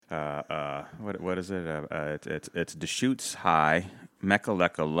what is it? It's Deschutes high, Mecca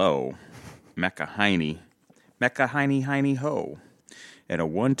low, Mecca Heine ho, and a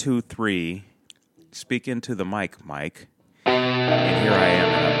 1 2 3. Speak into the mic, Mike. And here I am,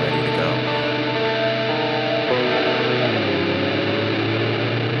 and I'm ready to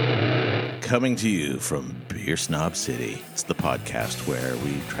go. Coming to you from Beer Snob City. It's the podcast where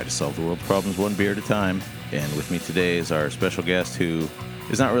we try to solve the world's problems one beer at a time. And with me today is our special guest, who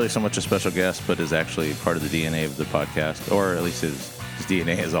is not really so much a special guest, but is actually part of the DNA of the podcast, or at least his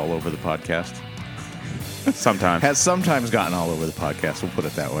DNA is all over the podcast. Sometimes. Has sometimes gotten all over the podcast, we'll put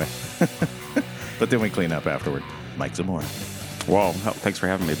it that way. But then we clean up afterward. Mike Zamora. Well, thanks for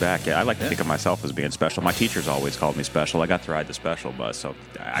having me back. Yeah, I like to think of myself as being special. My teachers always called me special. I got to ride the special bus, so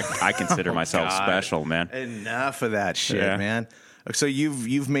I consider myself special, man. Enough of that shit, man. So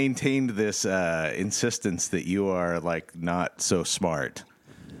you've maintained this insistence that you are like not so smart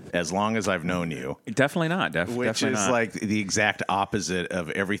as long as I've known you. Definitely not. Which is not. like the exact opposite of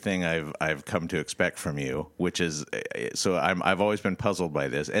everything I've come to expect from you. Which is so I've always been puzzled by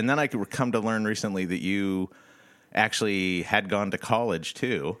this, and then I could come to learn recently that you actually had gone to college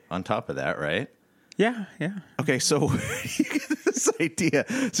too. On top of that, right? Yeah. Okay, so you get this idea.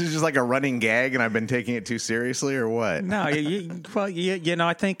 So it's just like a running gag, and I've been taking it too seriously, or what? No,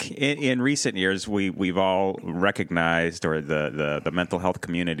 I think in recent years we've all recognized, or the mental health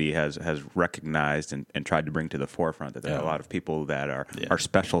community has recognized and tried to bring to the forefront that there are a lot of people that are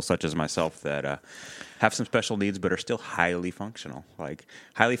special, such as myself, that have some special needs but are still highly functional. Like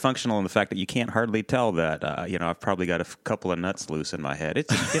highly functional in the fact that you can't hardly tell that I've probably got a couple of nuts loose in my head. It's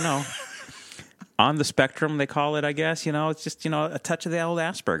just, on the spectrum, they call it, I guess. It's just, a touch of the old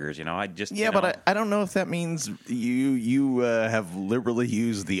Asperger's. But I don't know if that means you have liberally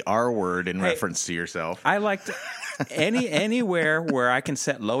used the R word in reference to yourself. I like to, anywhere where I can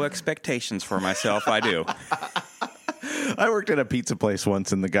set low expectations for myself, I do. I worked at a pizza place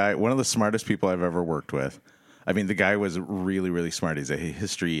once, and the guy, one of the smartest people I've ever worked with. I mean, the guy was really, really smart. He's a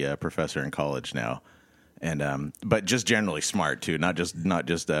history professor in college now. And but just generally smart too, not just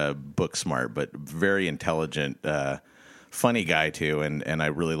book smart, but very intelligent, funny guy too. And I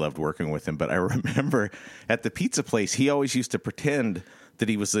really loved working with him. But I remember at the pizza place, he always used to pretend that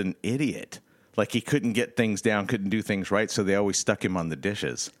he was an idiot, like he couldn't get things down, couldn't do things right, so they always stuck him on the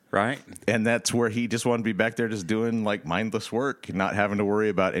dishes. Right, and that's where he just wanted to be back there, just doing like mindless work, not having to worry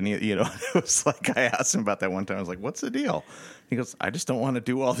about any. It was like I asked him about that one time. I was like, "What's the deal?" He goes, "I just don't want to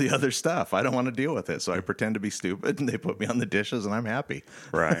do all the other stuff. I don't want to deal with it, so I pretend to be stupid, and they put me on the dishes, and I'm happy."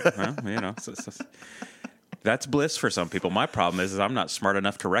 Right. Well, that's bliss for some people. My problem is I'm not smart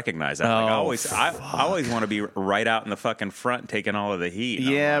enough to recognize that. I always want to be right out in the fucking front, taking all of the heat.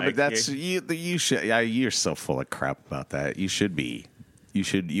 Yeah, but that's you should. Yeah, you're so full of crap about that. You should be.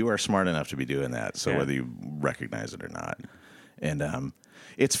 You are smart enough to be doing that. So whether you recognize it or not, and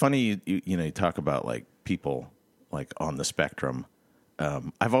it's funny. You talk about like people like on the spectrum.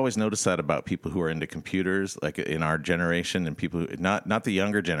 I've always noticed that about people who are into computers, like in our generation, and people who, not the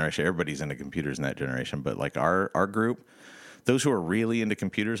younger generation. Everybody's into computers in that generation, but like our group, those who are really into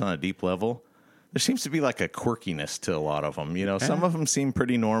computers on a deep level, there seems to be like a quirkiness to a lot of them. Some of them seem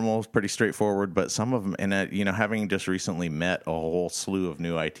pretty normal, pretty straightforward, but some of them, and having just recently met a whole slew of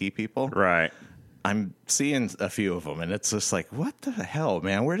new IT people, right? I'm seeing a few of them, and it's just like, what the hell,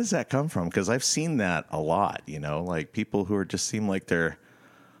 man? Where does that come from? Because I've seen that a lot, like people who just seem like they're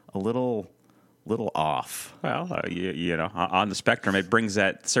a little off. Well, on the spectrum, it brings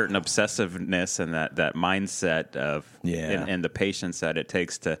that certain obsessiveness and that mindset of and the patience that it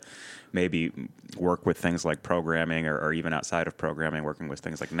takes to maybe work with things like programming or even outside of programming, working with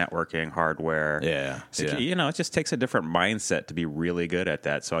things like networking, hardware. It just takes a different mindset to be really good at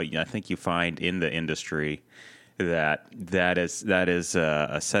that. So I think you find in the industry that is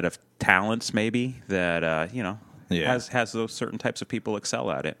a set of talents maybe that has those certain types of people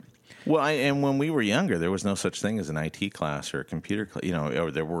excel at it. Well, and when we were younger, there was no such thing as an IT class or a computer class. Or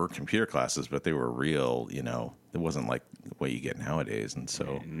there were computer classes, but they were real. It wasn't like what you get nowadays. And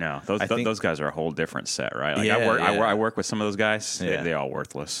so, no, those guys are a whole different set, right? Like I work with some of those guys. They're all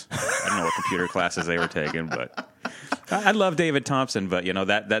worthless. I don't know what computer classes they were taking, but I love David Thompson. But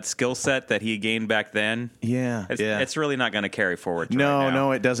that skill set that he gained back then, it's really not going to carry forward.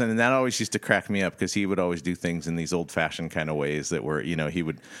 No, it doesn't. And that always used to crack me up because he would always do things in these old-fashioned kind of ways that were,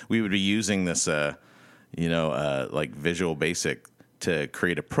 we would be using this, like Visual Basic to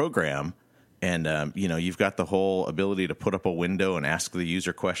create a program. And, you've got the whole ability to put up a window and ask the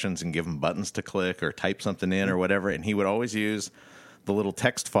user questions and give them buttons to click or type something in or whatever. And he would always use the little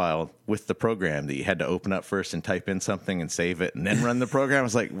text file with the program that you had to open up first and type in something and save it and then run the program. I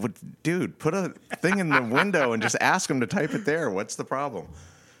was like, what, dude, put a thing in the window and just ask him to type it there. What's the problem?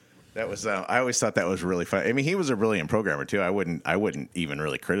 That was I always thought that was really fun. I mean, he was a brilliant programmer too. I wouldn't even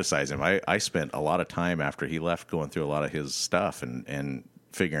really criticize him. I spent a lot of time after he left going through a lot of his stuff and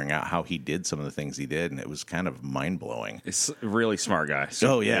figuring out how he did some of the things he did, and it was kind of mind-blowing. It's a really smart guy.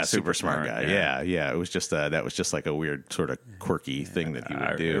 Super smart guy. Yeah. It was just that was just like a weird sort of quirky thing that he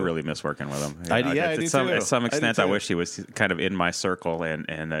would do. I really miss working with him. I do too. At some extent, I wish he was kind of in my circle,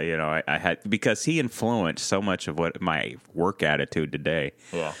 and I had, because he influenced so much of what my work attitude today.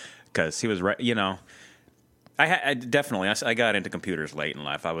 Yeah. Because he was right, I definitely got into computers late in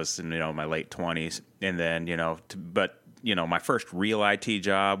life. I was in my late 20s, and then my first real IT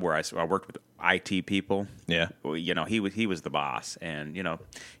job where I worked with IT people. Yeah. He was the boss, and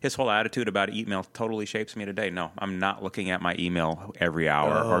his whole attitude about email totally shapes me today. No, I'm not looking at my email every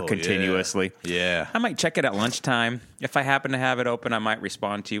hour or continuously. Yeah. I might check it at lunchtime. If I happen to have it open, I might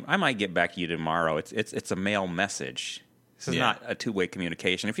respond to you. I might get back to you tomorrow. It's a mail message. This is not a two-way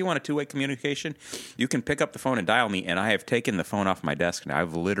communication. If you want a two-way communication, you can pick up the phone and dial me, and I have taken the phone off my desk now.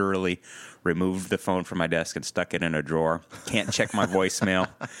 I've literally removed the phone from my desk and stuck it in a drawer. Can't check my voicemail.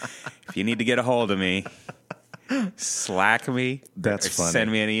 If you need to get a hold of me, Slack me. That's funny.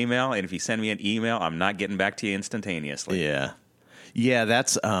 Send me an email, and if you send me an email, I'm not getting back to you instantaneously. Yeah,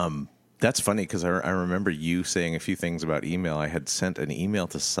 that's funny because I remember you saying a few things about email. I had sent an email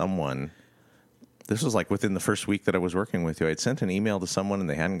to someone. This was like within the first week that I was working with you. I'd sent an email to someone and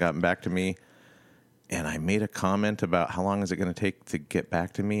they hadn't gotten back to me. And I made a comment about how long is it going to take to get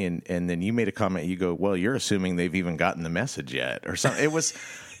back to me. And then you made a comment. You go, well, you're assuming they've even gotten the message yet or something. It was,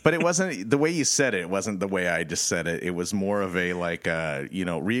 but it wasn't the way you said it. It wasn't the way I just said it. It was more of a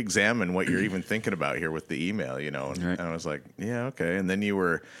re-examine what you're even thinking about here with the email, And I was like, yeah, okay. And then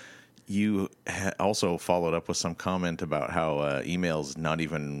you also followed up with some comment about how email's not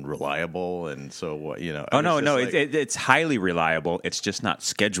even reliable, and so what it's highly reliable. It's just not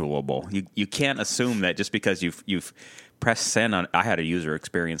schedulable. You can't assume that just because you've pressed send on. I had a user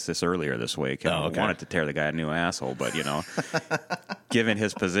experience this earlier this week. I wanted to tear the guy a new asshole, but given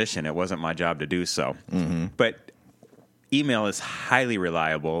his position, it wasn't my job to do so. Mm-hmm. But email is highly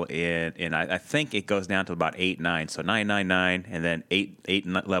reliable, and I think it goes down to about 8-9. So 999, and then eight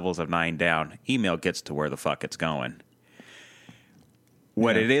levels of 9 down. Email gets to where the fuck it's going.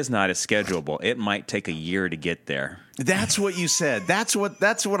 What it is not is schedulable. It might take a year to get there. That's what you said. That's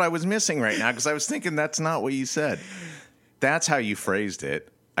what I was missing right now, because I was thinking that's not what you said. That's how you phrased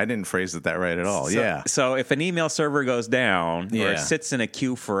it. I didn't phrase it that right at all. So if an email server goes down or it sits in a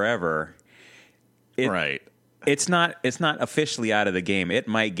queue forever, right. It's not officially out of the game. It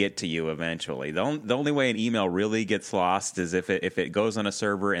might get to you eventually. The only way an email really gets lost is if it goes on a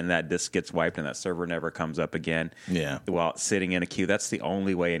server and that disk gets wiped and that server never comes up again. Yeah. While it's sitting in a queue, that's the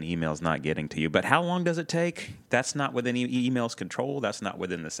only way an email's not getting to you. But how long does it take? That's not within email's control. That's not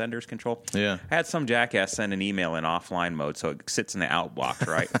within the sender's control. Yeah. I had some jackass send an email in offline mode, so it sits in the outbox,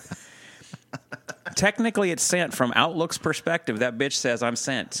 right? Technically, it's sent from Outlook's perspective. That bitch says I'm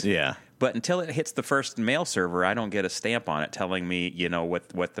sent. Yeah. But until it hits the first mail server, I don't get a stamp on it telling me,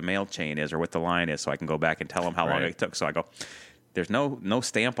 what the mail chain is or what the line is, so I can go back and tell them how long it took. So I go, there's no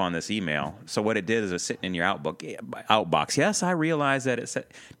stamp on this email. So what it did is it's sitting in your outbox. Yes, I realize that it said.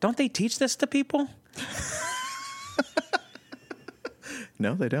 Don't they teach this to people?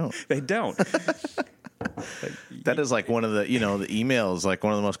 No, they don't. They don't. That is like one of the, the email is like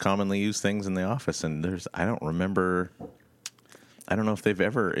one of the most commonly used things in the office. And I don't know if they've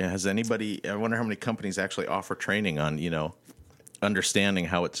ever, has anybody, I wonder how many companies actually offer training on, understanding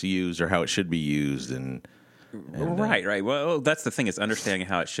how it's used or how it should be used. And Right. Well, that's the thing, is understanding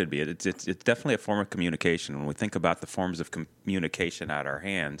how it should be. It's definitely a form of communication. When we think about the forms of communication at our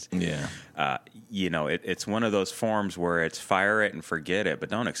hands, it's one of those forms where it's fire it and forget it, but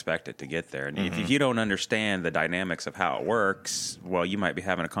don't expect it to get there. And if you don't understand the dynamics of how it works, well, you might be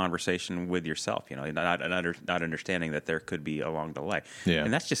having a conversation with yourself, not understanding that there could be a long delay. Yeah.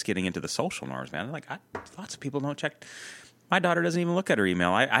 And that's just getting into the social norms, man. Lots of people don't check. My daughter doesn't even look at her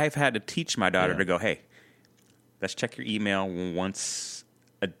email. I've had to teach my daughter to go, hey, let's check your email once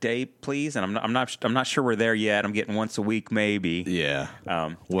a day, please. And I'm not sure we're there yet. I'm getting once a week, maybe. Yeah.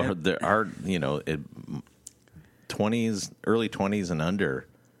 There are 20s, early 20s and under.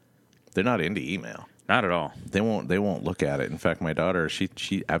 They're not into email. Not at all. They won't look at it. In fact, my daughter, she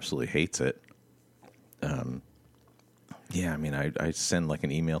absolutely hates it. Yeah. I mean, I send like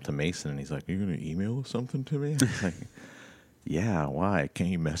an email to Mason, and he's like, "You're going to email something to me?" I'm like, yeah. Why? Can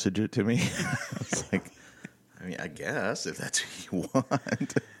you message it to me? It's like, I mean, I guess if that's what you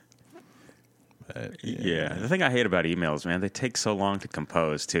want. But, yeah. The thing I hate about emails, man, they take so long to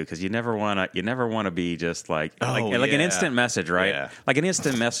compose too, because you never want to be just like an instant message, right? Yeah. Like an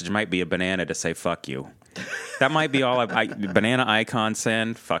instant message might be a banana to say "fuck you." That might be all. Banana icon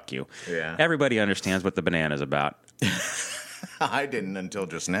send, fuck you. Yeah. Everybody understands what the banana's about. I didn't until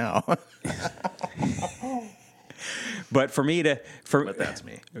just now. But for me but that's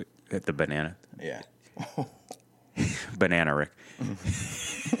me. The banana. Yeah. Banana Rick.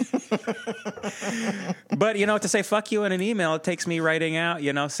 But, to say fuck you in an email, it takes me writing out,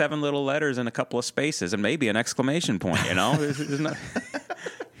 7 little letters and a couple of spaces and maybe an exclamation point, There's not...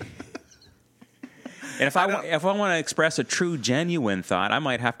 And if I want to express a true, genuine thought, I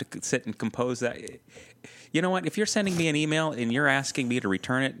might have to sit and compose that. You know what? If you're sending me an email and you're asking me to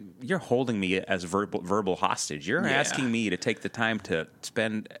return it, you're holding me as verbal hostage. You're asking me to take the time to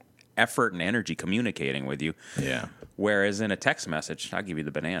spend effort and energy communicating with you. Yeah. Whereas in a text message, I'll give you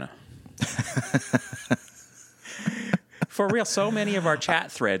the banana. For real, so many of our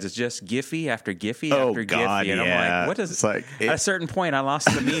chat threads is just Giphy after Giphy after Giphy. And I'm like, what does it's like at a certain point I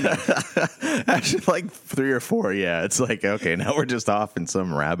lost the meaning. Actually, like 3 or 4, yeah. It's like, okay, now we're just off in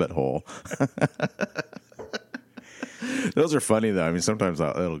some rabbit hole. Those are funny though. I mean, sometimes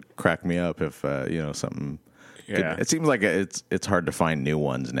it'll crack me up if something. Yeah. It seems like it's hard to find new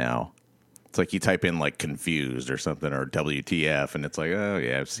ones now. It's like you type in like confused or something or WTF, and it's like, oh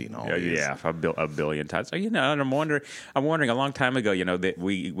yeah, I've seen all these. Yeah, a billion times. So, and I'm wondering a long time ago, that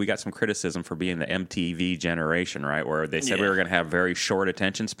we got some criticism for being the MTV generation, right? Where they said we were going to have very short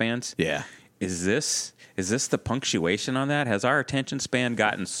attention spans. Yeah. Is this the punctuation on that? Has our attention span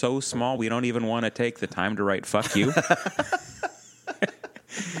gotten so small we don't even want to take the time to write "fuck you"?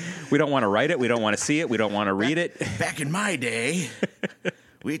 We don't want to write it. We don't want to see it. We don't want to read it. Back in my day,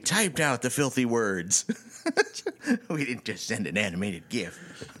 we typed out the filthy words. We didn't just send an animated GIF.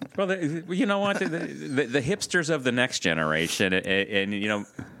 Well, you know what? The hipsters of the next generation, and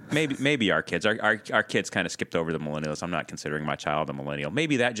maybe our kids, our kids kind of skipped over the millennials. I'm not considering my child a millennial.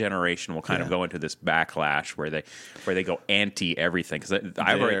 Maybe that generation will kind of go into this backlash where they go anti everything. Because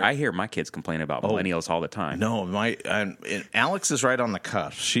I hear my kids complain about millennials all the time. No, Alex is right on the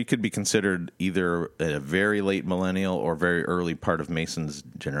cusp. She could be considered either a very late millennial or very early part of Mason's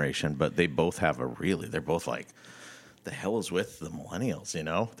generation, but they both have they're both like, the hell is with the millennials,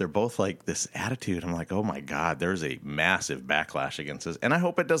 They're both like this attitude. I'm like, oh my God, there's a massive backlash against this. And I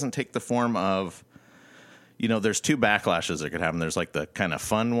hope it doesn't take the form of, there's 2 backlashes that could happen. There's like the kind of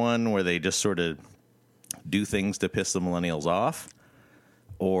fun one where they just sort of do things to piss the millennials off.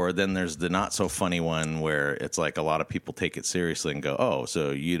 Or then there's the not so funny one where it's like a lot of people take it seriously and go, oh, so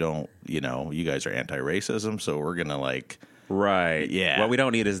you don't, you guys are anti-racism, so we're going to like... Right. Yeah. What we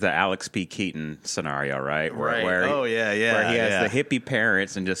don't need is the Alex P. Keaton scenario, right? Right. Where he has the hippie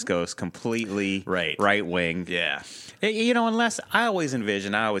parents and just goes completely right wing. Yeah. Unless I always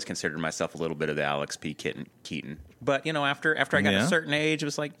considered myself a little bit of the Alex P. Keaton. But, after I got a certain age, it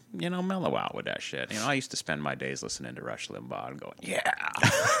was like, mellow out with that shit. I used to spend my days listening to Rush Limbaugh and going,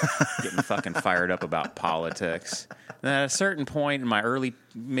 getting fucking fired up about politics. And at a certain point in my early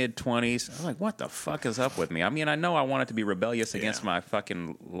mid-20s, I was like, what the fuck is up with me? I mean, I know I wanted to be rebellious against my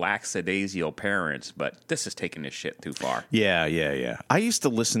fucking lackadaisical parents, but this is taking this shit too far. Yeah. I used to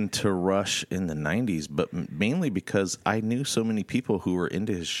listen to Rush in the 90s, but mainly because I knew so many people who were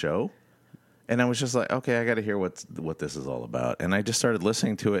into his show. And I was just like, okay, I got to hear what this is all about. And I just started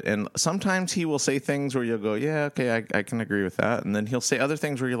listening to it. And sometimes he will say things where you'll go, yeah, okay, I can agree with that. And then he'll say other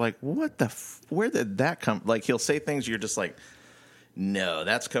things where you're like, where did that come? Like, he'll say things you're just like, no,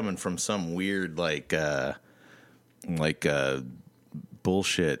 that's coming from some weird,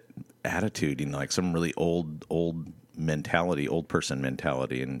 bullshit attitude, like some really old mentality, old person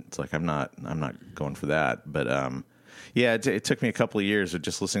mentality. And it's like, I'm not going for that. But, yeah, it took me a couple of years of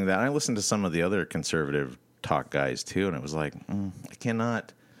just listening to that. I listened to some of the other conservative talk guys too, and it was like,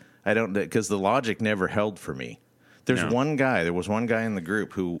 because the logic never held for me. There was one guy in the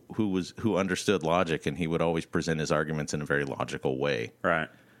group who understood logic, and he would always present his arguments in a very logical way. Right.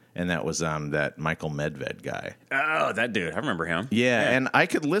 And that was that Michael Medved guy. Oh, that dude. I remember him. Yeah, and I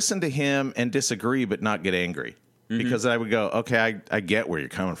could listen to him and disagree, but not get angry. Mm-hmm. Because I would go, okay, I get where you're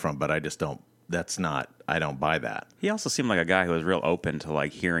coming from, but I just don't. I don't buy that. He also seemed like a guy who was real open to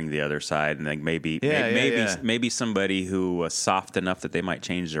like hearing the other side, and like maybe somebody who was soft enough that they might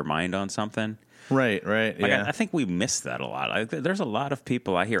change their mind on something. Right. Like, I think we miss that a lot. There's a lot of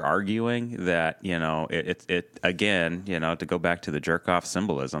people I hear arguing that, it again, to go back to the jerk off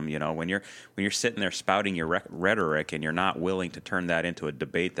symbolism, when you're sitting there spouting your rhetoric and you're not willing to turn that into a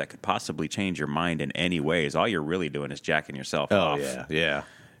debate that could possibly change your mind in any ways, all you're really doing is jacking yourself off. Yeah.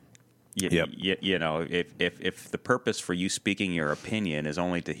 If the purpose for you speaking your opinion is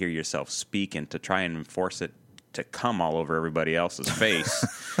only to hear yourself speak and to try and enforce it to come all over everybody else's face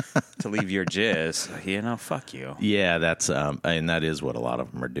to leave your jizz, fuck you. Yeah, that's and that is what a lot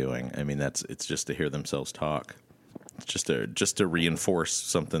of them are doing. I mean, it's just to hear themselves talk. It's just to reinforce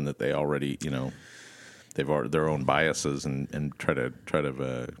something that they already, they've already, their own biases and try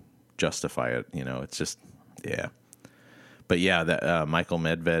to justify it. It's just But yeah, that Michael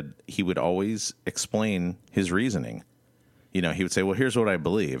Medved, he would always explain his reasoning. He would say, well, here's what I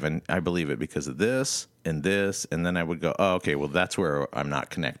believe, and I believe it because of this, and then I would go, oh, okay, well, that's where I'm not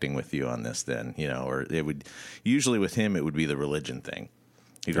connecting with you on this then, or it would, usually with him, it would be the religion thing.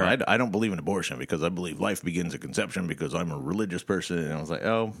 He'd go, I don't believe in abortion because I believe life begins at conception because I'm a religious person, and I was like,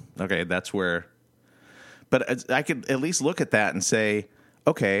 oh, okay, that's where, but I could at least look at that and say,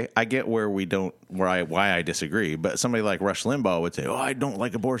 okay, I get why I disagree, but somebody like Rush Limbaugh would say, oh, I don't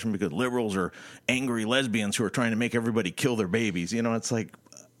like abortion because liberals are angry lesbians who are trying to make everybody kill their babies. It's like,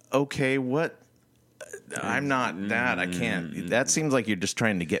 okay, what? I'm not that. I can't. That seems like you're just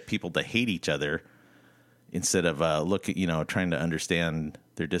trying to get people to hate each other instead of trying to understand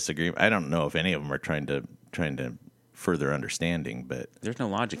their disagreement. I don't know if any of them are trying to further understanding, but there's no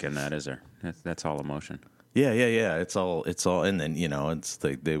logic in that, is there? That's all emotion. Yeah. It's all, and then it's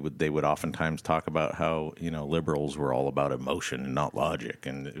like they would oftentimes talk about how liberals were all about emotion and not logic,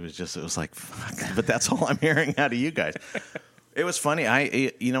 and it was like, fuck, but that's all I'm hearing out of you guys. It was funny.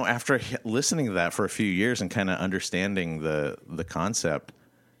 After listening to that for a few years and kind of understanding the concept,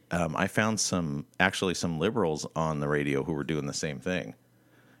 I found some liberals on the radio who were doing the same thing.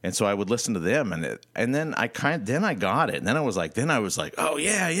 And so I would listen to them, and then I got it, and then I was like, oh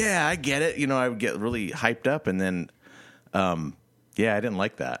yeah, I get it. I would get really hyped up, and then, I didn't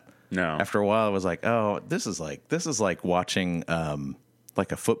like that. No. After a while, I was like, oh, this is like watching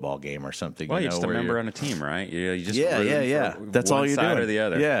like a football game or something. Well, you're just a member on a team, right? You just That's all you're doing. Or the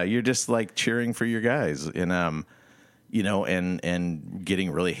other. Yeah, you're just like cheering for your guys, and and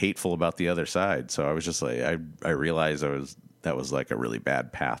getting really hateful about the other side. So I was just like, I realized that was like a really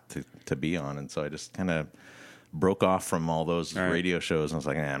bad path to be on. And so I just kind of broke off from all those radio shows. And I was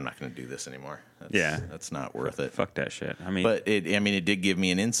like, I'm not going to do this anymore. That's not worth it. Fuck that shit. But it did give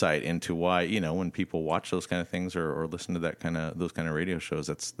me an insight into why, when people watch those kind of things or listen to those kind of radio shows,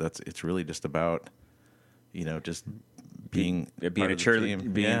 it's really just about, just being a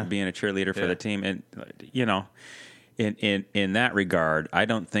cheerleader for the team. And, In that regard, I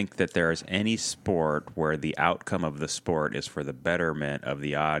don't think that there is any sport where the outcome of the sport is for the betterment of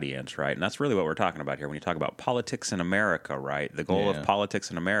the audience, right? And that's really what we're talking about here. When you talk about politics in America, right? The goal of politics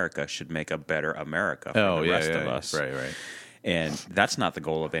in America should make a better America for the rest of us. Right. And that's not the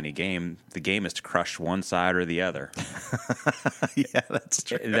goal of any game. The game is to crush one side or the other. Yeah, that's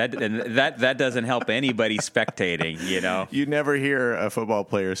true. That doesn't help anybody spectating, You never hear a football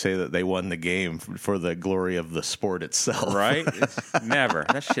player say that they won the game for the glory of the sport itself. Right? Never.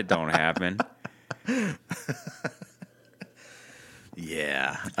 That shit don't happen.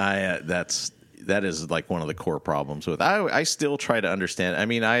 Yeah. That is like one of the core problems with. I still try to understand. I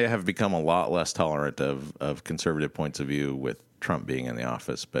mean, I have become a lot less tolerant of conservative points of view with Trump being in the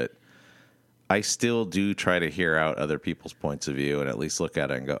office, but I still do try to hear out other people's points of view and at least look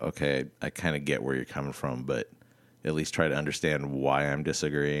at it and go, okay, I kind of get where you're coming from, but at least try to understand why I'm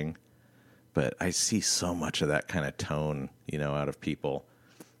disagreeing. But I see so much of that kind of tone, out of people,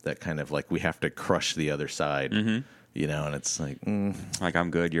 that kind of like we have to crush the other side. Mm-hmm. And it's like, like I'm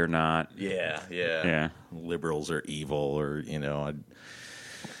good, you're not. Yeah. Liberals are evil, or I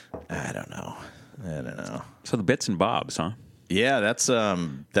don't know. So the bits and bobs, huh? Yeah, this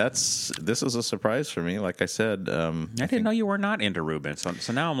is a surprise for me. Like I said, I didn't know you were not into Reuben.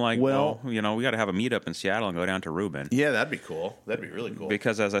 So now I'm like, well, we got to have a meetup in Seattle and go down to Reuben. Yeah, that'd be cool. That'd be really cool.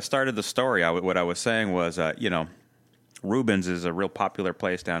 Because as I started the story, what I was saying was, Reuben's is a real popular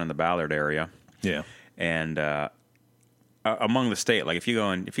place down in the Ballard area. Yeah, and among the state, like if you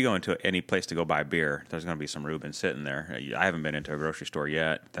go into any place to go buy beer, there's going to be some Reuben sitting there. I haven't been into a grocery store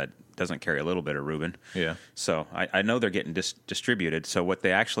yet that doesn't carry a little bit of Reuben. Yeah. So I know they're getting distributed. So what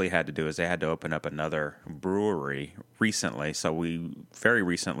they actually had to do is they had to open up another brewery recently. So we very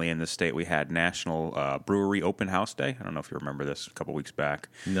recently in this state we had National Brewery Open House Day. I don't know if you remember this a couple weeks back.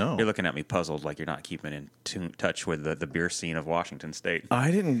 No. You're looking at me puzzled like you're not keeping in touch with the beer scene of Washington State. I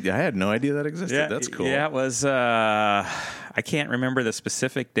had no idea that existed. Yeah, that's cool. Yeah, it was. I can't remember the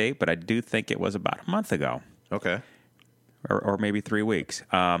specific date, but I do think it was about a month ago. Okay. Or maybe 3 weeks.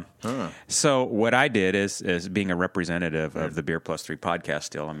 So what I did is being a representative of the Beer Plus 3 podcast.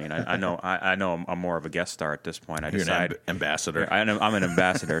 Still, I mean, I know I'm more of a guest star at this point. You're an ambassador. I'm an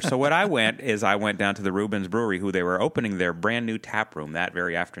ambassador. So what I went down to the Reuben's Brewery, who they were opening their brand new tap room that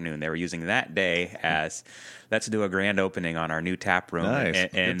very afternoon. They were using that day as let's do a grand opening on our new tap room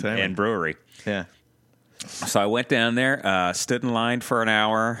and brewery. Yeah. So I went down there, stood in line for an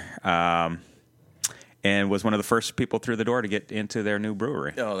hour. And was one of the first people through the door to get into their new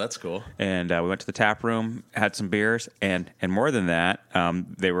brewery. Oh, that's cool. And we went to the tap room, had some beers, and more than that,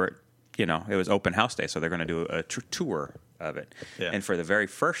 they were, it was open house day, so they're going to do a tour of it. Yeah. And for the very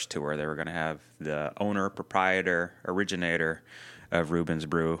first tour, they were going to have the owner, proprietor, originator of Reuben's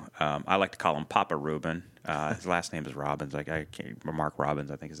Brew. I like to call him Papa Reuben. His last name is Robbins. Mark Robbins,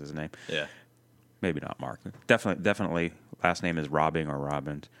 I think is his name. Yeah. Maybe not Mark. Definitely last name is Robbing or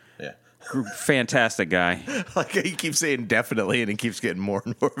Robbins. Yeah. Fantastic guy. Like he keeps saying definitely, and he keeps getting more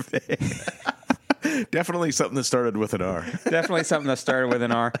and more vague. Definitely something that started with an R. Definitely something that started with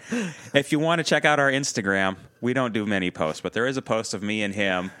an R. If you want to check out our Instagram, we don't do many posts, but there is a post of me and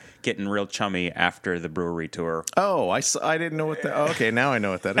him getting real chummy after the brewery tour. Oh, I didn't know what that. Oh, okay, now I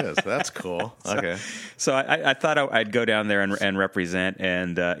know what that is. That's cool. Okay. So I thought I'd go down there and represent,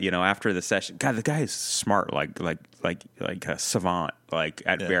 and after the session, God, the guy is smart, like a savant, like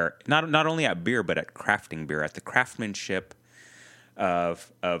at beer. Not only at beer, but at crafting beer, at the craftsmanship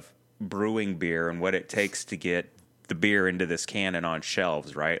of brewing beer and what it takes to get the beer into this can and on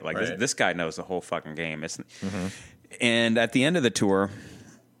shelves, right? Like this guy knows the whole fucking game. And at the end of the tour,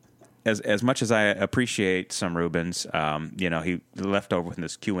 as much as I appreciate some Reubens, he left over with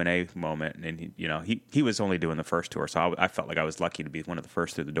this Q&A moment, and he was only doing the first tour, so I felt like I was lucky to be one of the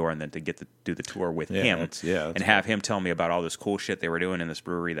first through the door, and then to get to do the tour with him, and have him tell me about all this cool shit they were doing in this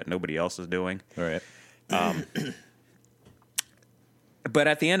brewery that nobody else is doing. All right. But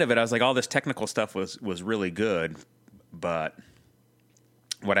at the end of it, I was like, all this technical stuff was really good, but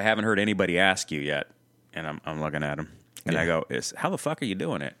what I haven't heard anybody ask you yet, and I'm looking at him, and I go, is how the fuck are you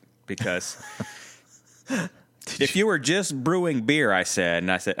doing it? Because if you were just brewing beer, I said,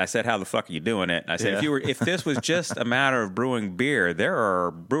 how the fuck are you doing it? And I said, if this was just a matter of brewing beer, there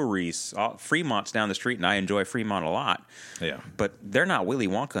are breweries, Fremont's down the street, and I enjoy Fremont a lot. Yeah, but they're not Willy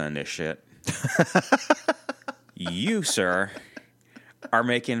Wonka in this shit. You, sir, are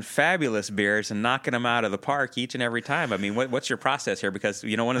making fabulous beers and knocking them out of the park each and every time. I mean, what's your process here? Because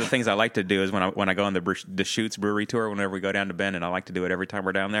one of the things I like to do is when I go on the Shoots Brewery tour, whenever we go down to Bend, and I like to do it every time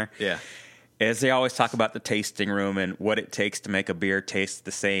we're down there. Yeah, is they always talk about the tasting room and what it takes to make a beer taste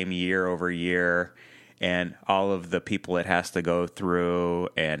the same year over year, and all of the people it has to go through,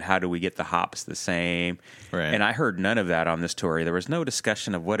 and how do we get the hops the same. Right. And I heard none of that on this tour. There was no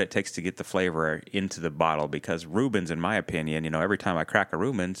discussion of what it takes to get the flavor into the bottle, because Reubens, in my opinion, every time I crack a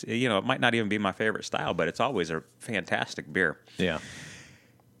Reubens, it might not even be my favorite style, but it's always a fantastic beer. Yeah.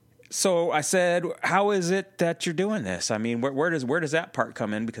 So I said, how is it that you're doing this? I mean, where does that part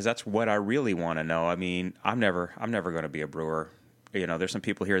come in? Because that's what I really want to know. I mean, I'm never going to be a brewer. There's some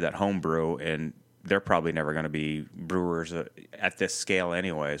people here that home brew, and they're probably never going to be brewers at this scale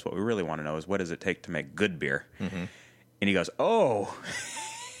anyways. What we really want to know is, what does it take to make good beer? Mm-hmm. And he goes, oh,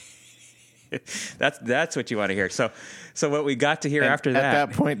 that's what you want to hear. So what we got to hear after that. At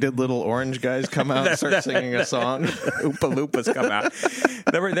that point, did Little Orange guys come out and start singing a song? Oompa Loompas come out.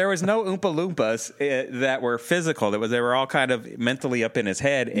 There was no Oompa Loompas that were physical. They were all kind of mentally up in his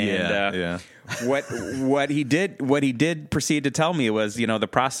head. And what he did proceed to tell me was, the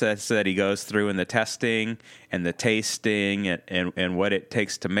process that he goes through, and the testing and the tasting and what it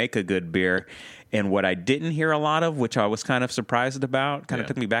takes to make a good beer. And what I didn't hear a lot of, which I was kind of surprised about, kind of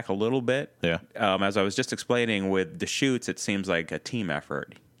took me back a little bit. Yeah. As I was just explaining with the Shoots, it seems like a team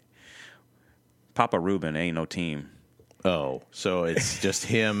effort. Papa Reuben ain't no team. Oh, so it's just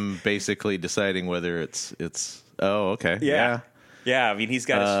him basically deciding whether it's. Oh, okay. Yeah. Yeah, I mean, he's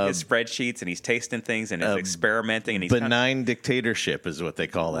got his spreadsheets, and he's tasting things, and he's experimenting, and he's benign dictatorship is what they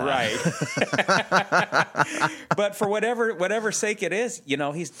call that. Right. But for whatever sake it is,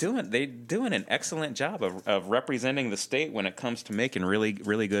 they're doing an excellent job of representing the state when it comes to making really,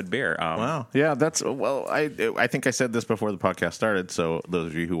 really good beer. Wow. Yeah, I think I said this before the podcast started, so those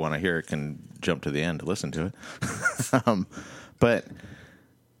of you who want to hear it can jump to the end to listen to it. But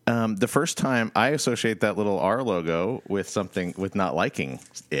the first time I associate that little R logo with not liking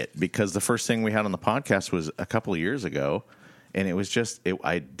it, because the first thing we had on the podcast was a couple of years ago, and it was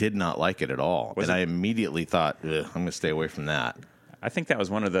I did not like it at all. I immediately thought, I'm going to stay away from that. I think that was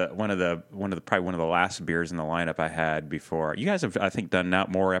one of the probably one of the last beers in the lineup I had before. You guys have, I think, done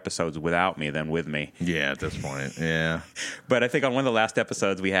more episodes without me than with me. Yeah, at this point, yeah. But I think on one of the last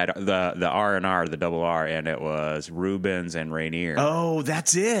episodes we had the R&R, the double R, and it was Rubens and Rainier. Oh,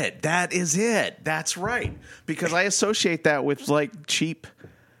 that's it. That is it. That's right. Because I associate that with like cheap.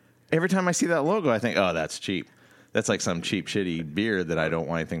 Every time I see that logo, I think, oh, that's cheap. That's like some cheap, shitty beer that I don't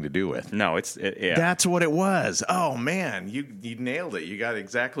want anything to do with. No, yeah. That's what it was. Oh man, you nailed it. You got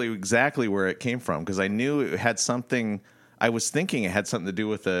exactly where it came from, because I knew it had something. I was thinking it had something to do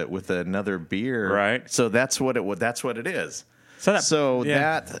with another beer, right? So that's what it is. So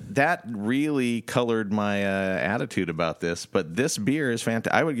that really colored my attitude about this. But this beer is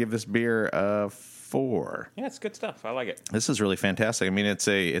fantastic. I would give this beer a 4. Yeah, it's good stuff. I like it. This is really fantastic. I mean, it's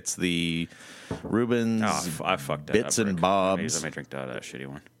the Rubens. Oh, I fucked that Bits up, and Bobs. Let me drink that shitty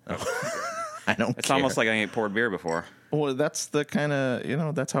one. I don't. It's almost like I ain't poured beer before. Well, that's the kind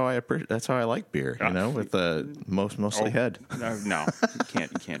of that's how I like beer. With mostly head. No, you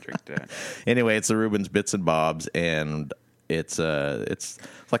can't drink that. Anyway, it's the Rubens Bits and Bobs, and it's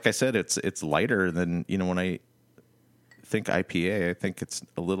like I said, it's lighter than when I think IPA. I think it's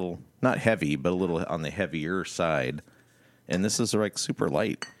a little not heavy, but a little on the heavier side. And this is like super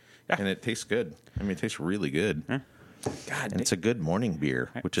light, and it tastes good. I mean, it tastes really good. Huh? God, and it's a good morning beer,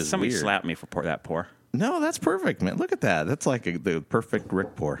 which is somebody weird. slapped me for that pour. No, that's perfect, man. Look at that. That's like the perfect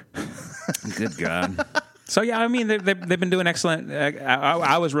Rick pour. Good God. So yeah, I mean they've been doing excellent.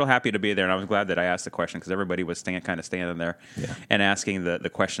 I was real happy to be there, and I was glad that I asked the question, because everybody was standing there and asking the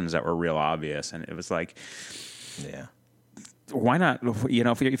questions that were real obvious, and it was like, yeah. Why not?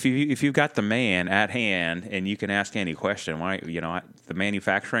 If you've got the man at hand and you can ask any question, why the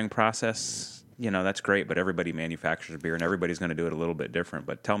manufacturing process? That's great, but everybody manufactures beer, and everybody's going to do it a little bit different.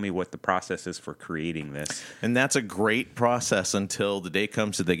 But tell me what the process is for creating this. And that's a great process until the day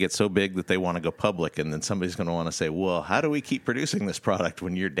comes that they get so big that they want to go public, and then somebody's going to want to say, well, how do we keep producing this product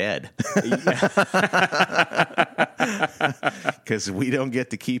when you're dead? Because we don't get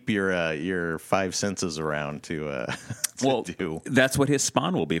to keep your 5 senses around to do. That's what his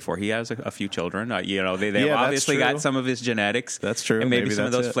spawn will be for. He has a few children. They obviously got some of his genetics. That's true. And maybe some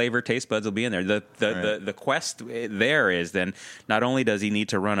of those flavor taste buds will be in there. The quest there is then not only does he need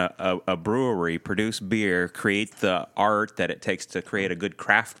to run a brewery, produce beer, create the art that it takes to create a good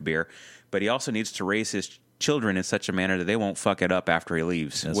craft beer, but he also needs to raise his children in such a manner that they won't fuck it up after he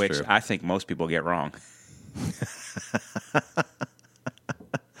leaves, which true. I think most people get wrong.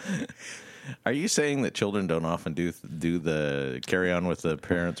 Are you saying that children don't often do the carry on with the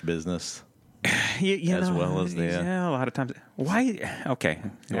parents' business? Well as they a lot of times. Why? Okay,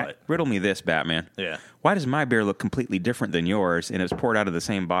 what? Riddle me this, Batman. Yeah. Why does my beer look completely different than yours, and it's poured out of the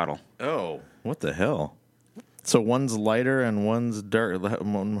same bottle? Oh, what the hell? So one's lighter and one's dark.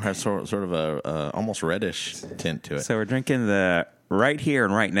 One has sort of a almost reddish tint to it. So we're drinking the right here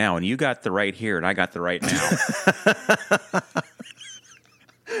and right now, and you got the right here, and I got the right now.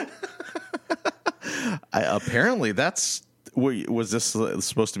 Apparently, that's. Was this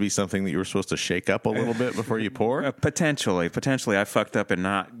supposed to be something that you were supposed to shake up a little bit before you pour? Potentially, I fucked up and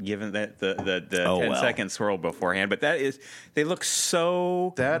not given that the 10-second swirl beforehand. But they look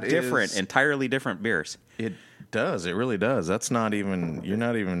so different, entirely different beers. It does. It really does. That's not even. You're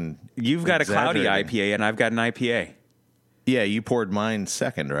not even. You've got a cloudy IPA, and I've got an IPA. Yeah, you poured mine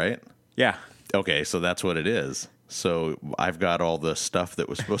second, right? Yeah. Okay, so that's what it is. So I've got all the stuff that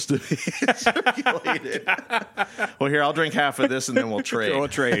was supposed to be circulated. Well, here, I'll drink half of this, and then we'll trade. We'll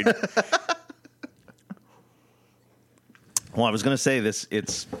trade. Well, I was going to say this.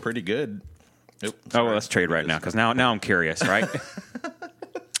 It's pretty good. Well, let's trade right now, because now I'm curious, right?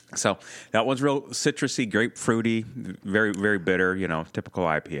 So that one's real citrusy, grapefruity, very, very bitter, typical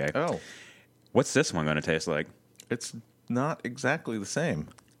IPA. Oh. What's this one going to taste like? It's not exactly the same.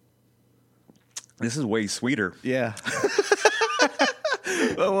 This is way sweeter. Yeah.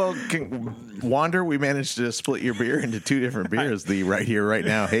 Well, Wander, we managed to split your beer into 2 different beers. The right here, right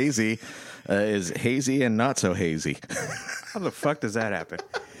now, hazy, is hazy and not so hazy. How the fuck does that happen?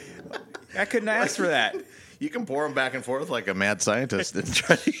 I couldn't ask for that. You can pour them back and forth like a mad scientist and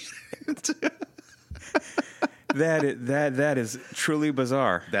try to... That is truly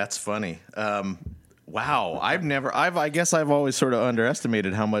bizarre. That's funny. Wow, I guess I've always sort of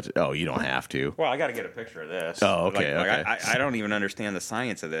underestimated how much. Oh, you don't have to. Well, I got to get a picture of this. Oh, okay. Okay. I don't even understand the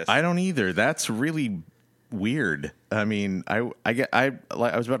science of this. I don't either. That's really weird. I mean, I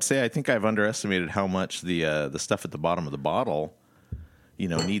was about to say, I think I've underestimated how much the stuff at the bottom of the bottle,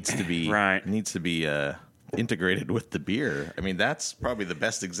 needs to be integrated with the beer. I mean, that's probably the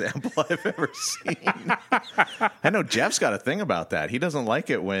best example I've ever seen. I know Jeff's got a thing about that. He doesn't like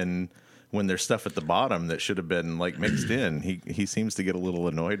it when there's stuff at the bottom that should have been like mixed in. He seems to get a little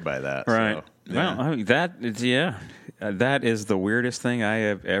annoyed by that. Right. So, yeah. Well, I mean, that is the weirdest thing I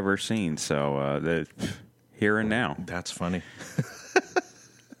have ever seen. So the here and now. That's funny.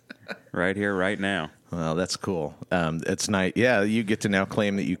 Right here, right now. Well, that's cool. It's nice. Yeah, you get to now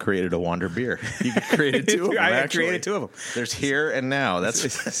claim that you created a Wander beer. You created two of them. I created two of them. There's here and now.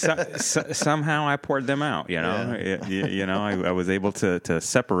 That's somehow I poured them out. I was able to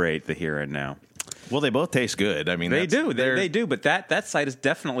separate the here and now. Well, they both taste good. I mean, they do. They do. But that side is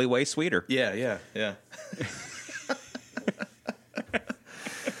definitely way sweeter. Yeah.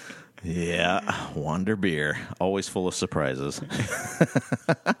 Yeah, Wander beer, always full of surprises.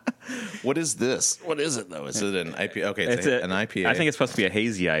 What is this? What is it though? Is it an IPA? Okay, it's an IPA. I think it's supposed to be a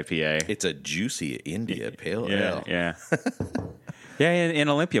hazy IPA. It's a juicy India Pale Ale. Yeah. Yeah, in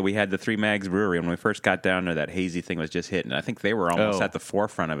Olympia we had the Three Mags Brewery, and when we first got down there, that hazy thing was just hitting. I think they were almost at the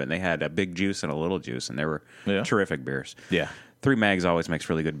forefront of it. And they had a big juice and a little juice, and they were terrific beers. Yeah, Three Mags always makes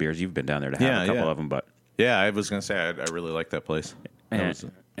really good beers. You've been down there to have a couple of them, but yeah, I was going to say I really like that place.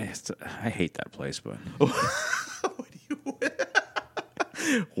 I hate that place, but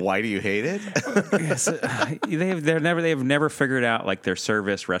why do you hate it? They've never figured out like their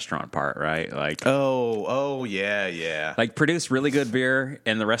service restaurant part, right? Like yeah. Like produce really good beer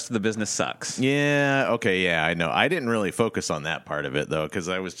and the rest of the business sucks. Yeah, okay, yeah, I know. I didn't really focus on that part of it though, because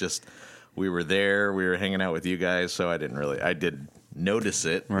we were there, we were hanging out with you guys, so I did notice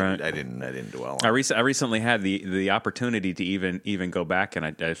it. Right. I didn't dwell on it. I recently had the opportunity to even go back, and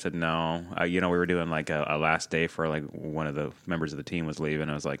I said no. We were doing like a last day for like one of the members of the team was leaving.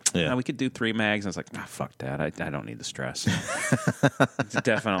 I was like, we could do Three Mags. And I was like, fuck that. I don't need the stress.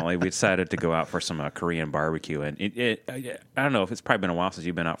 Definitely, we decided to go out for some Korean barbecue, and I don't know if it's probably been a while since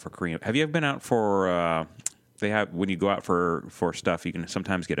you've been out for Korean. Have you ever been out for? They have when you go out for stuff, you can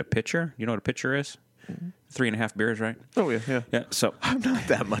sometimes get a pitcher. You know what a pitcher is? 3.5 beers, right? Oh, yeah. So I'm not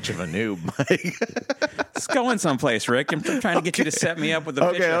that much of a noob, Mike. It's going someplace, Rick. I'm trying to get you to set me up with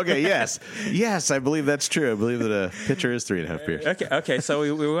a pitcher. Okay, yes, I believe that's true. I believe that a pitcher is 3.5 beers. Okay. So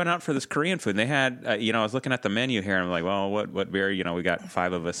we went out for this Korean food, and they had, I was looking at the menu here, and I'm like, well, what beer? We got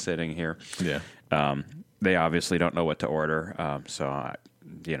 5 of us sitting here. Yeah. They obviously don't know what to order, so I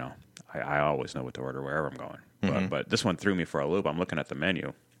always know what to order wherever I'm going. Mm-hmm. But this one threw me for a loop. I'm looking at the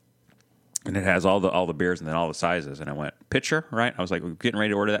menu. And it has all the beers and then all the sizes. And I went, pitcher, right? I was like, we're getting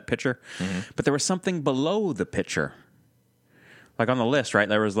ready to order that pitcher. Mm-hmm. But there was something below the pitcher. Like on the list, right?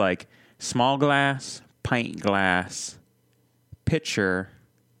 There was like small glass, pint glass, pitcher,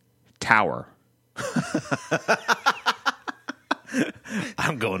 tower.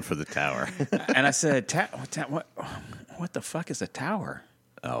 I'm going for the tower. And I said, what the fuck is a tower?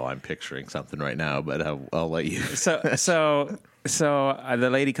 Oh, I'm picturing something right now, but I'll let you. So the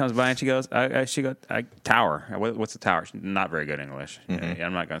lady comes by and she goes, tower. What's a tower? She's not very good English. Mm-hmm.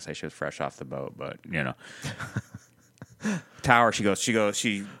 I'm not going to say she was fresh off the boat, but tower.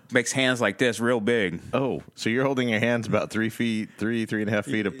 She makes hands like this, real big. Oh, so you're holding your hands about 3.5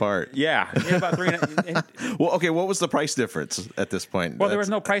 feet apart. Yeah, about 3.5. Well, okay. What was the price difference at this point? Well, there was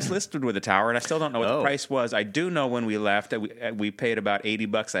no price listed with the tower, and I still don't know what the price was. I do know when we left, we paid about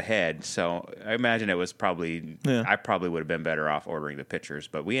 $80 a head. So I imagine it was probably. Yeah. I probably would have been better off ordering the pitchers,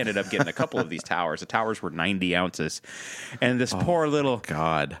 but we ended up getting a couple of these towers. The towers were 90 ounces, and this poor little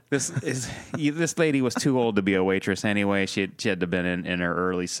God. This lady was too old to be a waitress anyway. She had to have been in her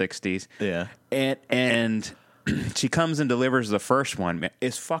early 60s. Yeah. And she comes and delivers the first one.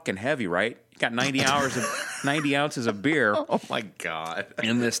 It's fucking heavy, right? You got 90 ounces of beer. Oh my God.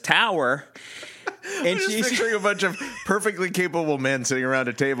 In this tower. And she's picturing a bunch of perfectly capable men sitting around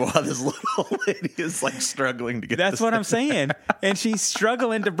a table while this little lady is like struggling to get. That's what I'm saying. And she's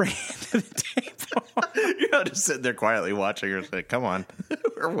struggling to bring it to the table. You're just sitting there quietly watching her. Like, come on,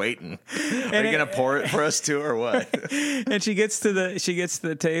 we're waiting. Are you gonna pour it for us too, or what? And she gets to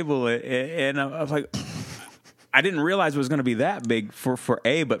the table, and I was like, I didn't realize it was going to be that big for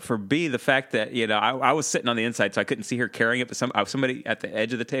A, but for B, the fact that, I was sitting on the inside, so I couldn't see her carrying it, but somebody at the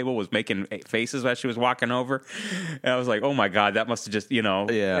edge of the table was making faces as she was walking over. And I was like, oh my God, that must have just,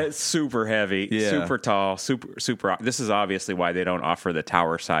 it's super heavy, super tall, super. This is obviously why they don't offer the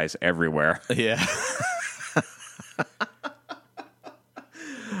tower size everywhere. Yeah.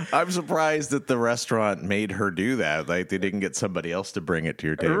 I'm surprised that the restaurant made her do that. Like, they didn't get somebody else to bring it to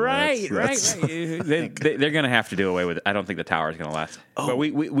your table. Right. They're going to have to do away with it. I don't think the tower is going to last. Oh. But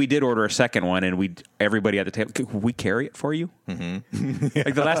we did order a second one, and everybody at the table, could we carry it for you? Mm-hmm.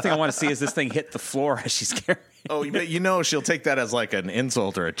 Like, the last thing I want to see is this thing hit the floor as she's carrying. Oh, she'll take that as like an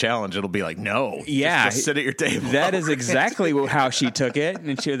insult or a challenge. It'll be like, no, just sit at your table. That is exactly how she took it,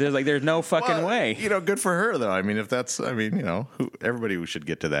 and there's no fucking way. Good for her though. I mean, if that's, everybody should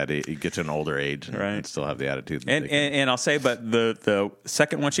get to that, get to an older age, and still have the attitude. And I'll say, but the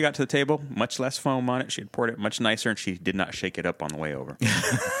second one she got to the table, much less foam on it. She had poured it much nicer, and she did not shake it up on the way over.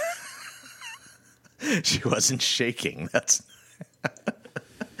 She wasn't shaking.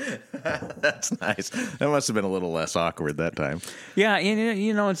 That's nice. That must have been a little less awkward that time. Yeah,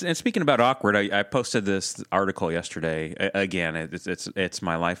 and speaking about awkward, I posted this article yesterday. Again, it's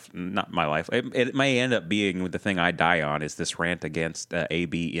my life, not my life. It may end up being the thing I die on is this rant against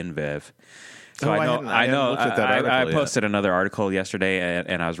AB InBev. So I posted another article yesterday,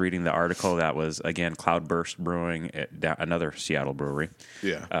 and I was reading the article that was, again, Cloudburst Brewing, another Seattle brewery.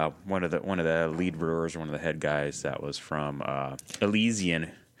 Yeah, one of the lead brewers, one of the head guys, that was from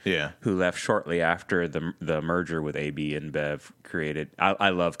Elysian. Yeah, who left shortly after the merger with AB InBev created. I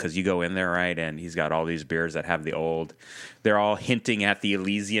love, because you go in there, right, and he's got all these beers that have they're all hinting at the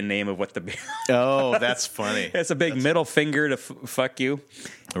Elysian name of what the beer. Oh, that's funny. It's a big middle finger to fuck you.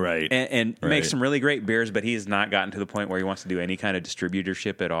 Right. And makes some really great beers, but he's not gotten to the point where he wants to do any kind of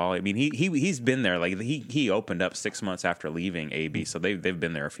distributorship at all. I mean, he's been there. Like, he opened up 6 months after leaving AB, so they've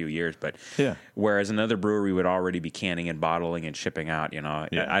been there a few years. But whereas another brewery would already be canning and bottling and shipping out,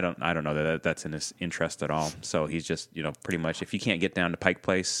 I don't know that's in his interest at all. So he's just, pretty much, if you can't get down to Pike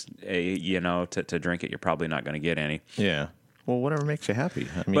Place, to drink it, you're probably not going to get any. Yeah. Well, whatever makes you happy.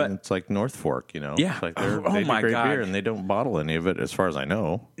 I mean, it's like North Fork, Yeah. It's like they do great beer, and they don't bottle any of it, as far as I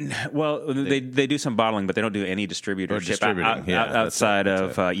know. Well, they do some bottling, but they don't do any distributorship outside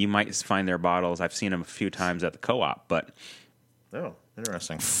of. You might find their bottles. I've seen them a few times at the co-op, but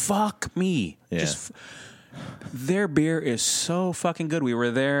interesting. Fuck me. Yeah. Their beer is so fucking good. We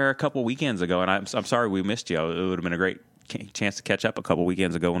were there a couple weekends ago, and I'm sorry we missed you. It would have been a great chance to catch up a couple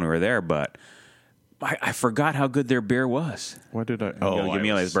weekends ago when we were there, but I forgot how good their beer was. What did I?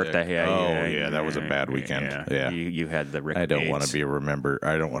 Amelia's birthday. Yeah, that was a bad weekend. Yeah. You had the Rick. I don't want to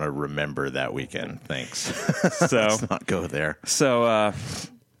I don't want to remember that weekend. Thanks. So let's not go there. So,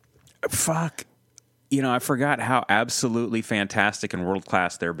 fuck. I forgot how absolutely fantastic and world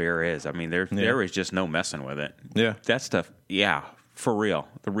class their beer is. I mean, there is just no messing with it. Yeah, that stuff. Yeah, for real,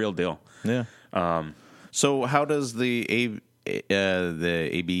 the real deal. Yeah. So how does the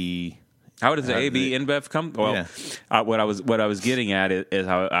AB? How does the AB InBev come? Well, what I was getting at is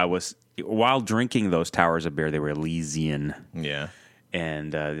how I was, while drinking those towers of beer, they were Elysian. Yeah.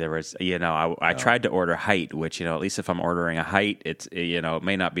 And there was, I tried to order Height, which, at least if I'm ordering a Height, it's, it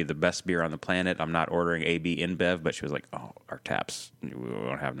may not be the best beer on the planet. I'm not ordering AB InBev, but she was like, oh, our taps, we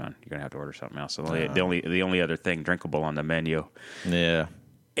won't have none. You're going to have to order something else. So the only other thing drinkable on the menu. Yeah.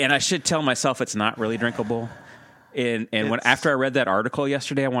 And I should tell myself it's not really drinkable. And after I read that article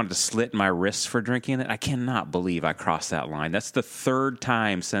yesterday, I wanted to slit my wrists for drinking it. I cannot believe I crossed that line. That's the third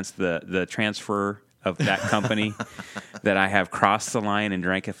time since the transfer of that company that I have crossed the line and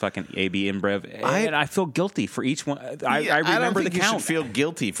drank a fucking AB InBev, and I feel guilty for each one. I remember don't think the count. You should feel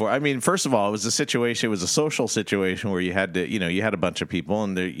guilty for. I mean, first of all, it was a situation. It was a social situation where you had to, you had a bunch of people,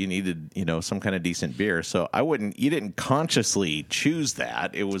 and you needed, some kind of decent beer. So you didn't consciously choose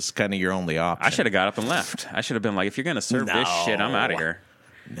that. It was kind of your only option. I should have got up and left. I should have been like, if you're going to serve this shit, I'm out of here.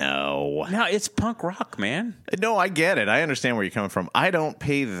 No, it's punk rock, man. No, I get it. I understand where you're coming from. I don't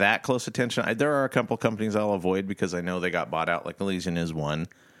pay that close attention. There are a couple companies I'll avoid because I know they got bought out. Like Elysian is one.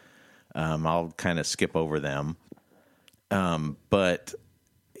 I'll kind of skip over them. But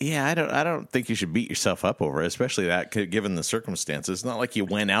yeah, I don't think you should beat yourself up over it, especially that given the circumstances. It's not like you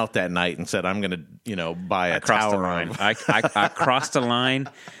went out that night and said, "I'm going to, buy a tower." The line. I crossed the line,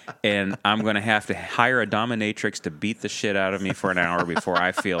 and I'm going to have to hire a dominatrix to beat the shit out of me for an hour before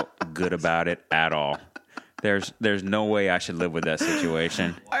I feel good about it at all. There's no way I should live with that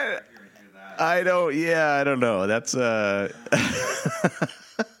situation. I don't know. That's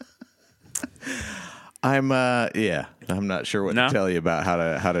I'm not sure what to tell you about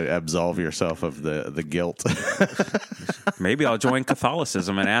how to absolve yourself of the guilt. Maybe I'll join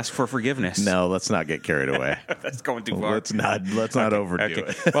Catholicism and ask for forgiveness. No, let's not get carried away. That's going too far. Let's not overdo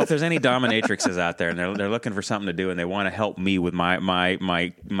it. Well, if there's any dominatrixes out there and they're looking for something to do and they want to help me with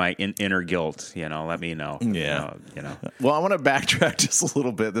my inner guilt, let me know. Yeah. Well, I want to backtrack just a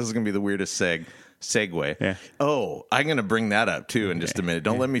little bit. This is going to be the weirdest segue. Yeah. Oh, I'm going to bring that up too in just a minute.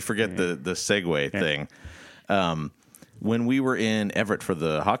 Don't let me forget the segue thing. When we were in Everett for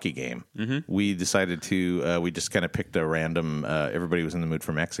the hockey game, we decided to, we just kind of picked a random, everybody was in the mood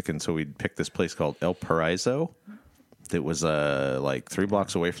for Mexican, so we picked this place called El Paraiso. That was like 3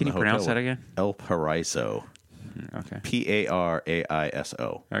 blocks away from the hotel. Can you pronounce that again? El Paraiso. Okay.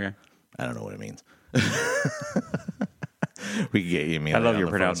 Paraiso. Okay. I don't know what it means. We could get you. I love your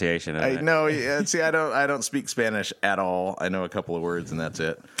pronunciation. No, see, I don't speak Spanish at all. I know a couple of words, and that's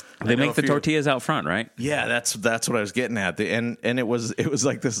it. They make the tortillas out front, right? Yeah, that's what I was getting at. And it was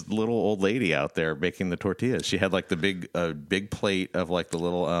like this little old lady out there making the tortillas. She had like the big plate of like the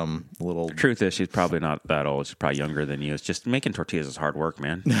little. Truth is, she's probably not that old. She's probably younger than you. It's just making tortillas is hard work,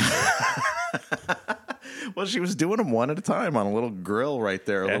 man. Well, she was doing them one at a time on a little grill right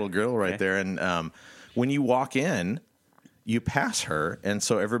there, there. And when you walk in, you pass her, and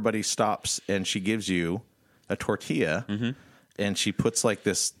so everybody stops, and she gives you a tortilla, and she puts like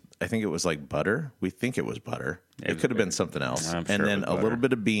this. I think it was like butter. We think it was butter. It could have been something else. And then a little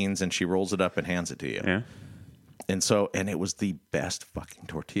bit of beans, and she rolls it up and hands it to you. Yeah. And it was the best fucking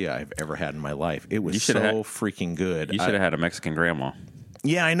tortilla I've ever had in my life. It was so freaking good. You should have had a Mexican grandma.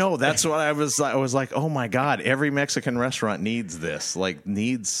 Yeah, I know. That's what I was like, oh my God, every Mexican restaurant needs this. Like,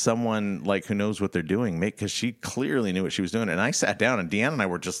 needs someone like who knows what they're doing. Because she clearly knew what she was doing. And I sat down, and Deanna and I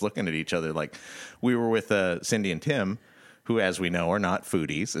were just looking at each other like we were with Cindy and Tim, who, as we know, are not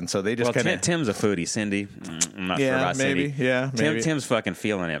foodies, and so they just kind of. Tim's a foodie. Cindy, I'm not sure about Cindy. Maybe. Tim's fucking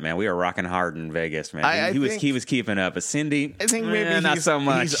feeling it, man. We were rocking hard in Vegas, man. He was keeping up, but Cindy, I think maybe not so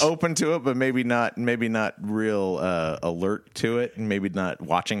much. He's open to it, but maybe not real alert to it, and maybe not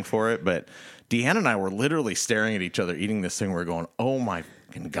watching for it. But Deanna and I were literally staring at each other eating this thing. We're going, oh my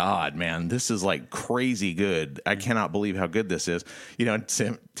God, man, this is like crazy good. I cannot believe how good this is.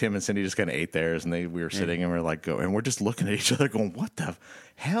 Tim and Cindy just kind of ate theirs, and we were sitting and we're like, and we're just looking at each other going, what the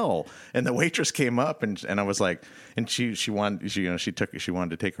hell? And the waitress came up, and I was like, and she wanted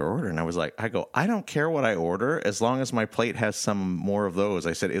to take her order, and I was like, I don't care what I order as long as my plate has some more of those.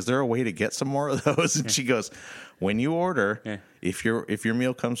 I said, is there a way to get some more of those? And she goes, when you order, if your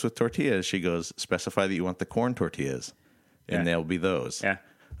meal comes with tortillas, she goes, specify that you want the corn tortillas. And they'll be those. Yeah.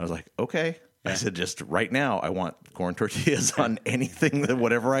 I was like, okay. Yeah. I said, just right now, I want corn tortillas on anything,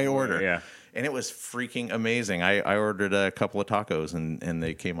 whatever I order. Yeah. And it was freaking amazing. I ordered a couple of tacos, and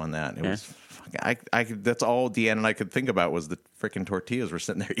they came on that. It was that's all Deanna and I could think about was the freaking tortillas. We're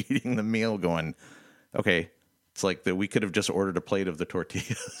sitting there eating the meal going, okay, it's like that we could have just ordered a plate of the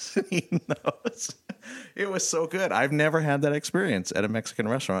tortillas and eaten those. It was so good. I've never had that experience at a Mexican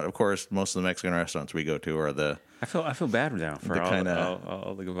restaurant. Of course, most of the Mexican restaurants we go to are the. I feel bad now for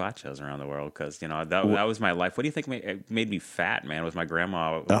all the gabachos around the world because that was my life. What do you think made me fat, man? Was my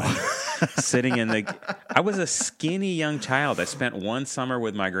grandma sitting in the? I was a skinny young child. I spent one summer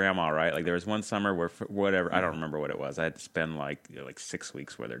with my grandma. Right, like there was one summer where whatever I don't remember what it was. I had to spend like 6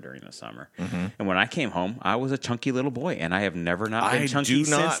 weeks with her during the summer. Mm-hmm. And when I came home, I was a chunky little boy, and I have never not been chunky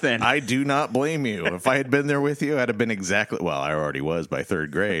since then. I do not blame you. If I had been there with you, I'd have been exactly. Well, I already was by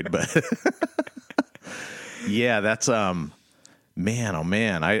 3rd grade, but. Yeah, that's man, oh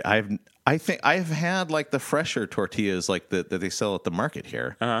man. I think I've had like the fresher tortillas like that they sell at the market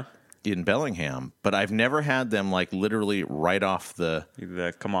here in Bellingham, but I've never had them like literally right off the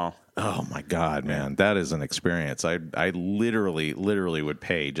Kamal. Oh my God, man, that is an experience. I literally would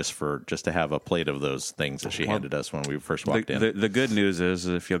pay just to have a plate of those things that she handed us when we first walked in. The good news is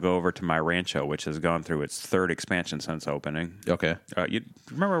if you'll go over to my rancho, which has gone through its 3rd expansion since opening. Okay, you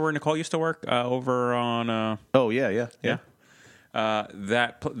remember where Nicole used to work over on? Oh yeah.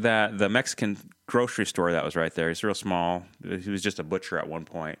 The Mexican grocery store that was right there. He's real small. He was just a butcher at one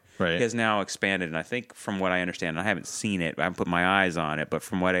point. Right. He has now expanded, and I think from what I understand, I haven't seen it, I haven't put my eyes on it, but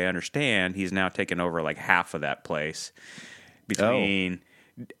from what I understand, he's now taken over like half of that place between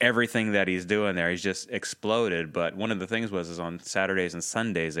everything that he's doing there. He's just exploded. But one of the things was on Saturdays and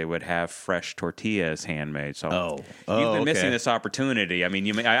Sundays they would have fresh tortillas handmade. So you've been missing this opportunity. I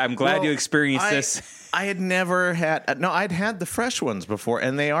mean, I'm glad you experienced this. I had never had. No, I'd had the fresh ones before,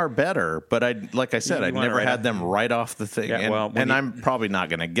 and they are better. But I'd never had them right off the thing. Yeah, and I'm probably not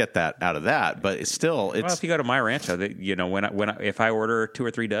going to get that out of that. But it's still. Well, if you go to my rancho, if I order 2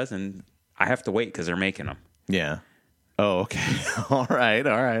 or 3 dozen. I have to wait because they're making them. Yeah. Oh, okay. All right.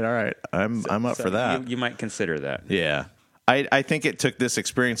 I'm up for that. You might consider that. Yeah. I think it took this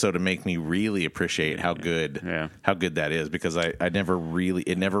experience though to make me really appreciate how good that is, because it never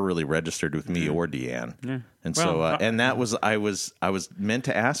really registered with me or Deanne. Yeah. And and that was I was meant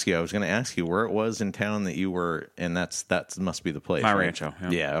to ask you. I was going to ask you where it was in town that you were, and that must be the place. My right? Rancho.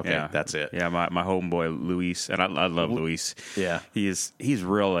 Yeah. Okay. Yeah. That's it. Yeah. My homeboy Luis, and I love Luis. Yeah. He's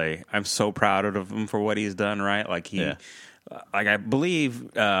really. I'm so proud of him for what he's done. Right. Like I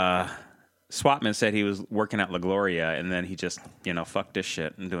believe. Swatman said he was working at La Gloria, and then he just, fuck this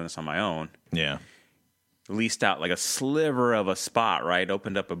shit and doing this on my own. Yeah. Leased out like a sliver of a spot, right?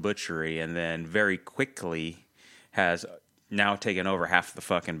 Opened up a butchery, and then very quickly has now taken over half the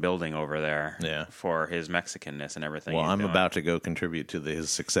fucking building over there for his Mexicanness and everything. Well, I'm about to go contribute to his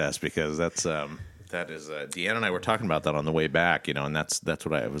success, because that is Deanna and I were talking about that on the way back, and that's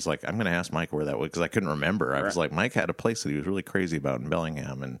what I was like. I'm going to ask Mike where that was, because I couldn't remember. I was like, Mike had a place that he was really crazy about in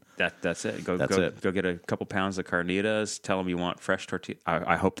Bellingham, and that's it. Go get a couple pounds of carnitas. Tell them you want fresh tortilla.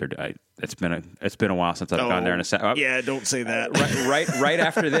 I hope they're. It's been a while since I've gone there in a second. Yeah, don't say that. Right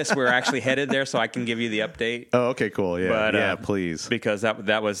after this, we're actually headed there, so I can give you the update. Oh, okay, cool. Yeah, but, please. Because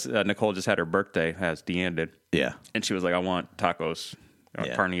that was Nicole just had her birthday, as Deanne did. Yeah, and she was like, I want tacos,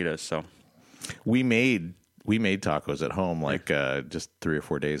 carnitas. So we made tacos at home just 3 or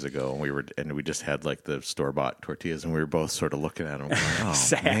 4 days ago, and we just had like the store-bought tortillas, and we were both sort of looking at them going, oh,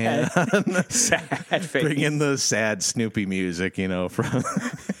 sad, man. Sad face. Bring in the sad Snoopy music, from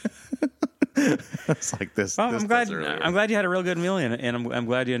it's like this. Well, this I'm glad you had a real good meal, and I'm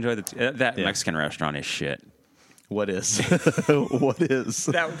glad you enjoyed that Mexican restaurant is shit. What is? What is?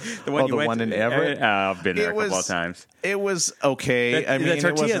 The one in Everett? I've been there a couple of times. It was okay. The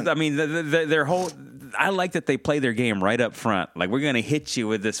tortillas, their whole... I like that they play their game right up front. Like, we're going to hit you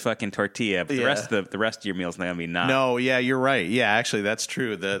with this fucking tortilla, but the rest of your meal's not going to be not. No, yeah, you're right. Yeah, actually, that's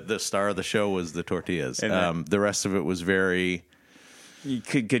true. The star of the show was the tortillas. The rest of it was very... You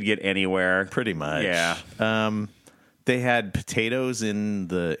could get anywhere. Pretty much. Yeah. They had potatoes in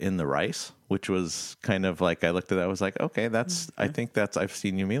the rice, which was kind of like, I looked at that, I was like, okay, I think I've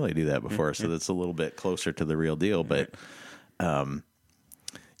seen Yumile do that before, so that's a little bit closer to the real deal. But, that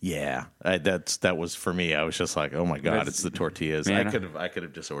was for me. I was just like, oh my God, it's the tortillas. Man, I could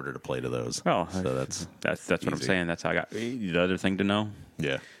have just ordered a plate of those. Oh, so that's what I'm saying. That's how I got the other thing to know.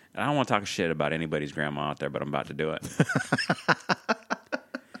 Yeah. I don't want to talk shit about anybody's grandma out there, but I'm about to do it.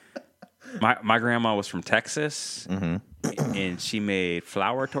 My grandma was from Texas, and she made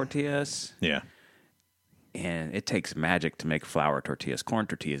flour tortillas. Yeah. And it takes magic to make flour tortillas. Corn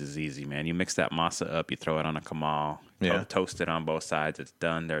tortillas is easy, man. You mix that masa up, you throw it on a comal, toast it on both sides, it's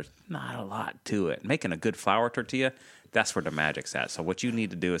done. There's not a lot to it. Making a good flour tortilla, that's where the magic's at. So what you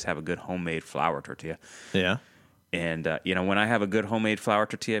need to do is have a good homemade flour tortilla. Yeah. And, when I have a good homemade flour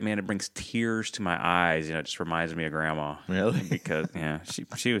tortilla, man, it brings tears to my eyes. It just reminds me of Grandma. Really? Because,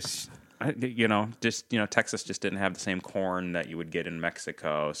 she was... Texas just didn't have the same corn that you would get in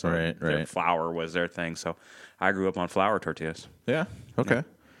Mexico. So their flour was their thing. So I grew up on flour tortillas. Yeah. Okay. Yeah.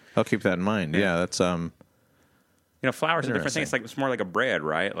 I'll keep that in mind. Yeah. That's, flour's a different thing. It's more like a bread,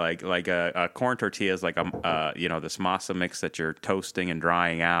 right? Like a corn tortilla is like this masa mix that you're toasting and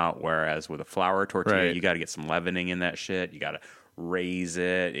drying out. Whereas with a flour tortilla, you got to get some leavening in that shit. You got to raise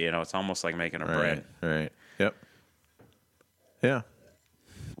it. It's almost like making a bread. Right. Yep. Yeah.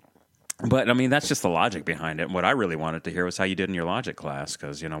 But, that's just the logic behind it. What I really wanted to hear was how you did in your logic class,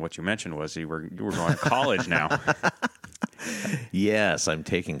 because, what you mentioned was you were going to college now. Yes, I'm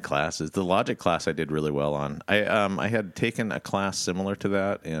taking classes. The logic class I did really well on. I had taken a class similar to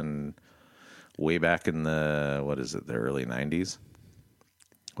that way back in the early 90s?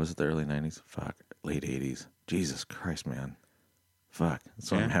 Was it the early 90s? Fuck, late 80s. Jesus Christ, man. Fuck.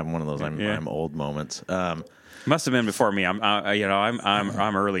 So I'm having one of those I'm old moments. Must have been before me. I'm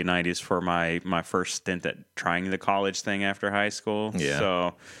early 90s for my first stint at trying the college thing after high school. Yeah.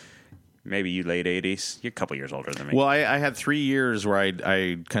 So maybe you late 80s. You're a couple years older than me. Well, I had 3 years where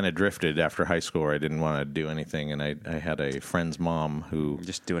I kind of drifted after high school where I didn't want to do anything, and I had a friend's mom who...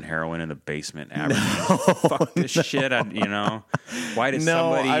 Just doing heroin in the basement. Fuck this shit. Why did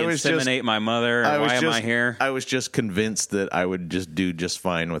somebody inseminate my mother? Why am I here? I was just convinced that I would just do just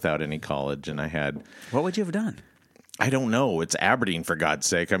fine without any college, and I had... What would you have done? I don't know. It's Aberdeen, for God's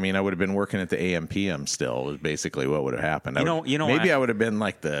sake. I would have been working at the AM/PM still, is basically what would have happened. Maybe I would have been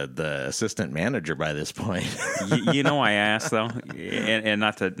like the assistant manager by this point. I asked, though, and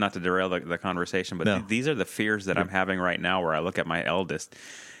not to derail the conversation, but these are the fears that I'm having right now where I look at my eldest,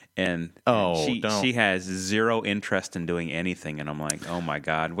 and she has zero interest in doing anything, and I'm like, oh, my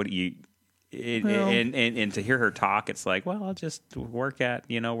God, what do you... and to hear her talk, it's like, well, I'll just work at,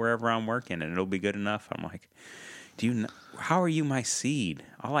 wherever I'm working and it'll be good enough. I'm like, how are you my seed?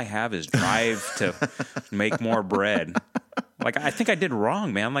 All I have is drive to make more bread. Like, I think I did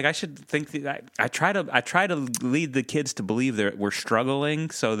wrong, man. Like, I should think that I try to lead the kids to believe that we're struggling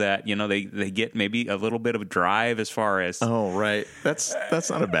so that, they get maybe a little bit of drive as far as. Oh, right. That's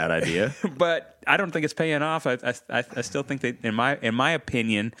not a bad idea. But I don't think it's paying off. I still think that, in my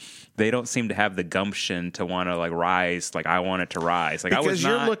opinion, they don't seem to have the gumption to want to like rise. Like, I want it to rise. Like, because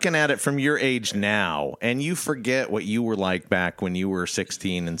you're looking at it from your age now, and you forget what you were like back when you were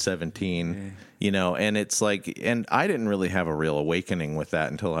 16 and 17. And it's like, and I didn't really have a real awakening with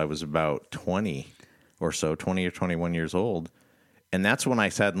that until I was about 20 or 21 years old. And that's when I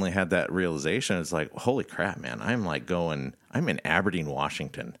suddenly had that realization. It's like, holy crap, man, I'm in Aberdeen,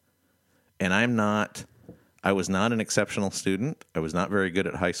 Washington. And I was not an exceptional student. I was not very good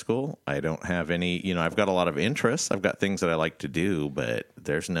at high school. I don't have any, I've got a lot of interests. I've got things that I like to do, but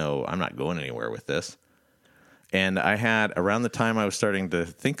I'm not going anywhere with this. And I had, around the time I was starting to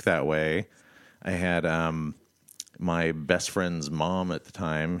think that way, I had my best friend's mom at the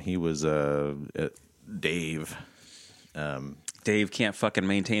time. He was Dave. Dave can't fucking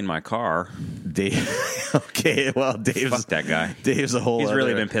maintain my car. Dave. Okay, well, Fuck that guy. Dave's a whole. He's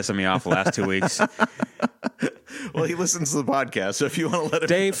really been pissing me off the last 2 weeks. Well, he listens to the podcast, so if you want to let him.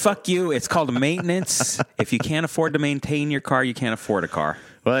 Dave, fuck you. It's called maintenance. If you can't afford to maintain your car, you can't afford a car.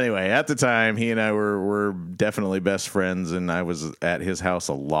 Well, anyway, at the time, he and I were definitely best friends, and I was at his house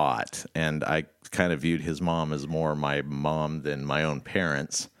a lot, and I kind of viewed his mom as more my mom than my own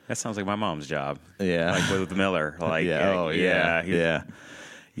parents. That sounds like my mom's job. Yeah. Like with Miller. Like, yeah.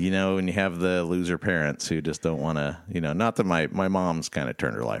 And you have the loser parents who just don't want to, not that my mom's kind of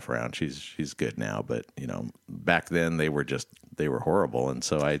turned her life around. She's good now, but, back then they were horrible. And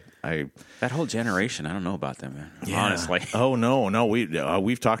so I that whole generation, I don't know about them, man. Yeah. Honestly. Oh, no.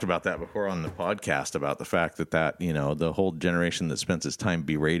 We've talked about that before on the podcast about the fact that the whole generation that spends its time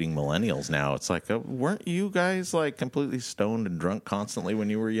berating millennials now. It's like, weren't you guys like completely stoned and drunk constantly when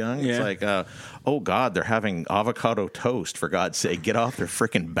you were young? Yeah. It's like, oh God, they're having avocado toast, for God's sake. Get off their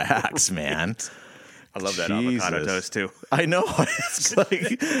freaking backs, man. I love that avocado toast too. I know. It's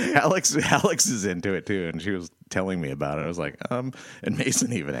like Alex is into it too, and she was telling me about it. I was like, and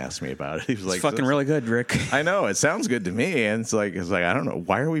Mason even asked me about it. He was like, it's fucking really good, Rick. I know, it sounds good to me. And it's like I don't know,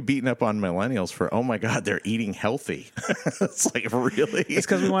 why are we beating up on millennials for, oh my God, they're eating healthy? It's like, really? It's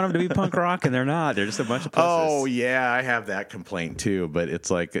because we want them to be punk rock, and they're not. They're just a bunch of pussies. Oh yeah, I have that complaint too. But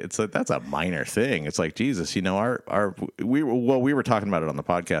it's like that's a minor thing. It's like, Jesus, we were talking about it on the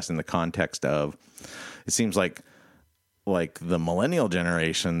podcast in the context of, it seems like the millennial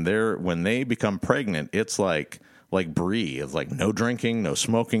generation, when they become pregnant, it's like Brie. It's like no drinking, no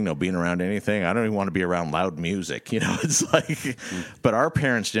smoking, no being around anything. I don't even want to be around loud music. It's like, but our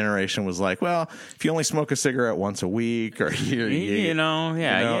parents' generation was like, well, if you only smoke a cigarette once a week, or it's exactly.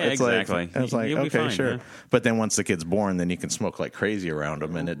 Like, I was like, okay, fine, sure. Yeah. But then once the kid's born, then you can smoke like crazy around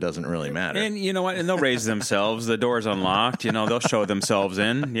them, and it doesn't really matter. And you know what? And they'll raise themselves. The door's unlocked. They'll show themselves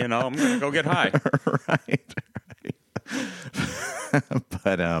in. I'm gonna go get high. Right.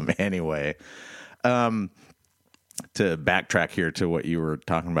 But anyway. To backtrack here to what you were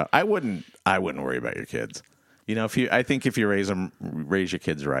talking about, I wouldn't worry about your kids. I think if you raise your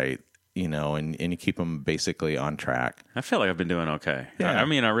kids right, and you keep them basically on track. I feel like I've been doing okay. Yeah. I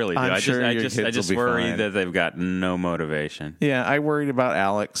mean, I really do. I just worry that they've got no motivation. Yeah, I worried about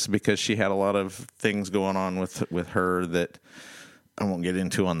Alex because she had a lot of things going on with her that I won't get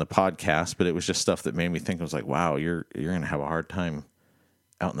into on the podcast, but it was just stuff that made me think, I was like, wow, you're going to have a hard time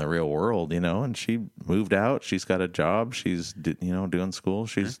out in the real world, and she moved out. She's got a job. She's, doing school.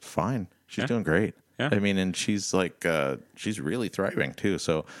 She's fine. She's doing great. Yeah. I mean, and she's like, she's really thriving too.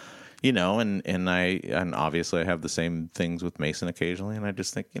 So, and obviously I have the same things with Mason occasionally. And I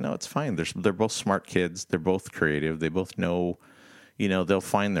just think, it's fine. They're both smart kids. They're both creative. They both know, they'll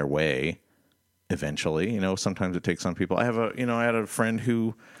find their way eventually. Sometimes it takes on people. I had a friend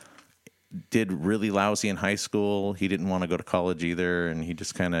who did really lousy in high school. He didn't want to go to college either, and he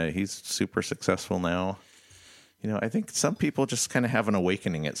just he's super successful now. I think some people just kind of have an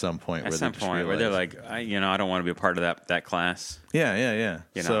awakening at some point. Where they're like, I don't want to be a part of that class. Yeah.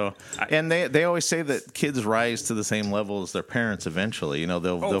 So, and they always say that kids rise to the same level as their parents eventually.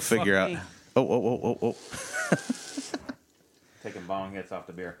 They'll figure out. Oh. Taking bong hits off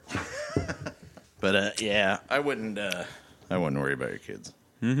the beer. But yeah, I wouldn't worry about your kids.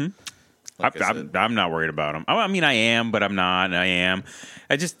 Mm-hmm. I'm not worried about them. I mean, I am, but I'm not. I am.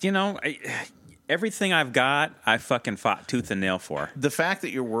 I just, everything I've got, I fucking fought tooth and nail for. The fact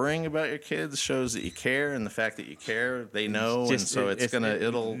that you're worrying about your kids shows that you care, and the fact that you care, they know, and so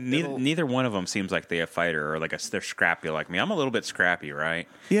it'll neither one of them seems like they're a fighter or like they're scrappy like me. I'm a little bit scrappy, right?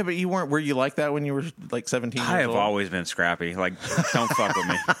 Yeah, but were you like that when you were like 17 years old? I have always been scrappy. Like, don't fuck with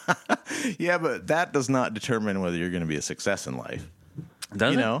me. Yeah, but that does not determine whether you're going to be a success in life.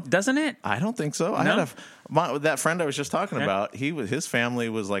 Doesn't it? I don't think so. No? I had that friend I was just talking about. His family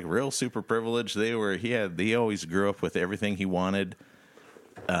was like real super privileged. He always grew up with everything he wanted.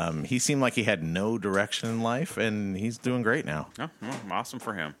 He seemed like he had no direction in life, and he's doing great now. Oh, well, awesome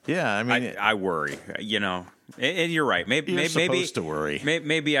for him. Yeah, I mean, I worry. And you're right. Maybe supposed to worry.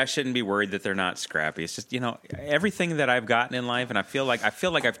 Maybe I shouldn't be worried that they're not scrappy. It's just everything that I've gotten in life, and I feel like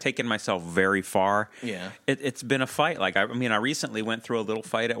I've taken myself very far. Yeah, it's been a fight. Like I recently went through a little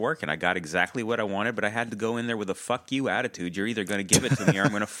fight at work, and I got exactly what I wanted, but I had to go in there with a "fuck you" attitude. You're either going to give it to me, or I'm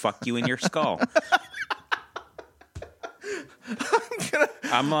going to fuck you in your skull.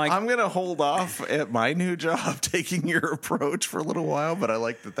 I'm gonna hold off at my new job taking your approach for a little while, but I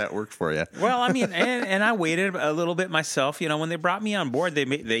like that worked for you. Well, I mean, and I waited a little bit myself. When they brought me on board, they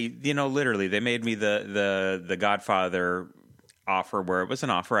made me the Godfather offer where it was an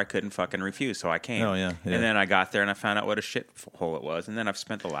offer I couldn't fucking refuse, so I came. Oh yeah. And then I got there and I found out what a shithole it was, and then I've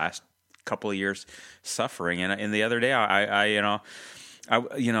spent the last couple of years suffering. And the other day,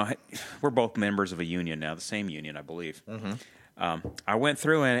 we're both members of a union now, the same union, I believe. Mm-hmm. I went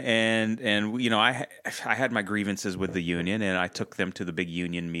through and I had my grievances with the union, and I took them to the big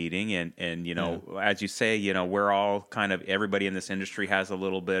union meeting, and as you say, we're all kind of, everybody in this industry has a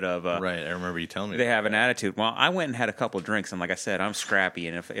little bit of a, right. I remember you telling me they have an attitude. Well, I went and had a couple of drinks, and like I said, I'm scrappy,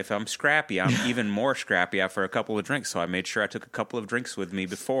 and if I'm scrappy, I'm even more scrappy after a couple of drinks. So I made sure I took a couple of drinks with me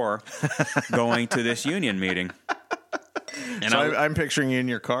before going to this union meeting. And so I'm picturing you in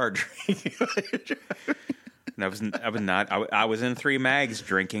your car drinking. I was not. I was in Three Mags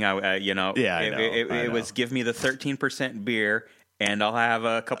drinking. It was give me the 13% beer, and I'll have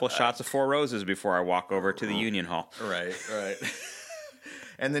a couple of shots of Four Roses before I walk over to the Union Hall. Right.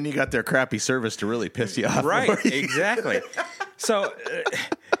 And then you got their crappy service to really piss you off. Right, exactly. So,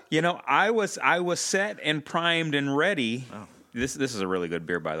 I was set and primed and ready. Oh. This is a really good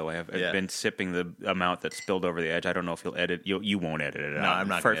beer, by the way. I've been sipping the amount that spilled over the edge. I don't know if you'll edit. You won't edit it out. No, I'm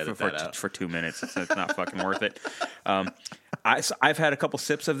not going to edit that out. For 2 minutes. It's not fucking worth it. I've had a couple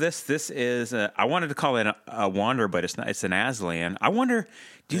sips of this. This is I wanted to call it a Wander, but it's not. It's an Aslan. I wonder.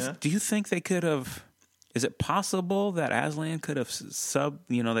 Do you think they could have? Is it possible that Aslan could have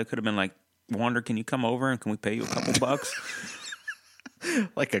they could have been like, Wander, can you come over and can we pay you a couple bucks?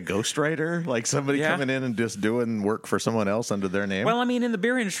 Like a ghostwriter? Like somebody coming in and just doing work for someone else under their name? Well, I mean, in the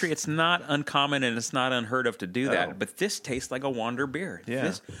beer industry, it's not uncommon and it's not unheard of to do that. But this tastes like a Wander beer.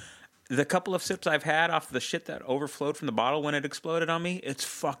 Yeah. The couple of sips I've had off the shit that overflowed from the bottle when it exploded on me, it's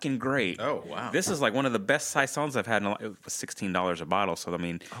fucking great. Oh, wow. This is like one of the best saisons I've had. It was $16 a bottle. So, I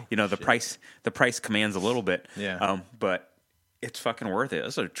mean, the price commands a little bit. Yeah. But it's fucking worth it.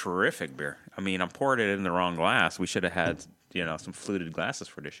 It's a terrific beer. I mean, I'm pouring it in the wrong glass. We should have had... some fluted glasses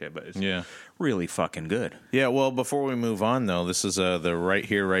for this shit, but it's really fucking good. Yeah, well, before we move on, though, this is the Right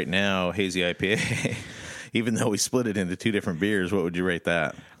Here, Right Now Hazy IPA. Even though we split it into two different beers, what would you rate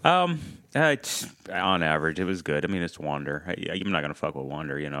that? It's, on average, it was good. I mean, it's Wander. I'm not going to fuck with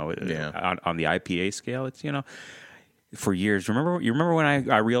Wander, On the IPA scale, it's, for years. You remember when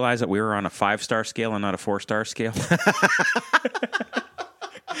I realized that we were on a 5-star scale and not a 4-star scale?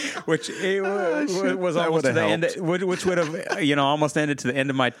 Which was almost to the end, which would have almost ended to the end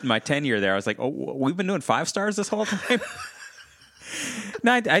of my tenure there. I was like, oh, we've been doing 5 stars this whole time.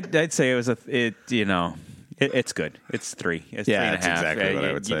 No, I'd say it was it's good. It's 3. It's 3.5. That's exactly what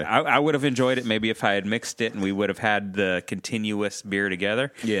I would say. I would have enjoyed it maybe if I had mixed it and we would have had the continuous beer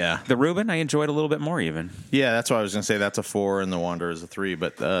together. Yeah, the Reuben I enjoyed a little bit more even. Yeah, that's why I was going to say that's a 4 and the Wander is a 3,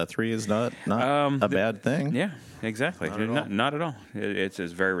 but 3 is not a bad thing. Yeah. Exactly. Not at all. It's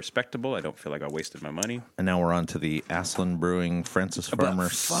very respectable. I don't feel like I wasted my money. And now we're on to the Aslan Brewing Francis Farmer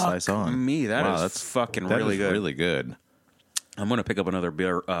Saison. That's fucking really good. Really good. I'm going to pick up another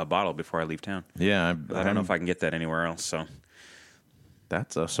beer bottle before I leave town. Yeah, I don't know if I can get that anywhere else. So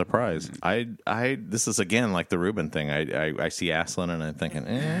that's a surprise. This is again like the Reuben thing. I see Aslan and I'm thinking,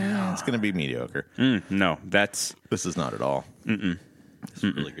 it's going to be mediocre. No, this is not at all. It's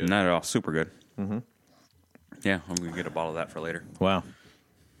really good. Not at all. Super good. Mm-hmm. Yeah, I'm going to get a bottle of that for later. Wow.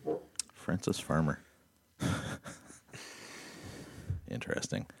 Francis Farmer.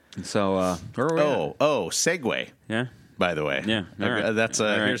 Interesting. So, where are we at? segue. Yeah. By the way. Yeah. That's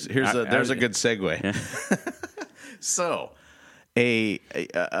right. there's a good segue. Yeah. So, I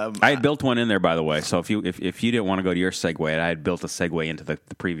had built one in there, by the way. So if you didn't want to go to your segue, I had built a segue into the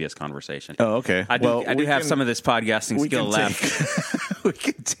previous conversation. Oh, okay. I do have some of this podcasting skill left. We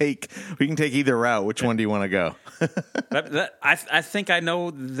can take either route. Which one do you want to go? I think I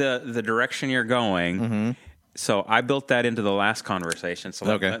know the direction you're going. Mm-hmm. So I built that into the last conversation. So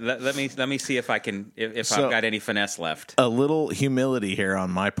let me see if I can I've got any finesse left. A little humility here on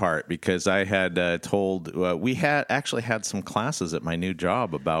my part, because I had told we had actually had some classes at my new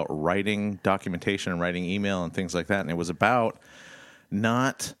job about writing documentation and writing email and things like that, and it was about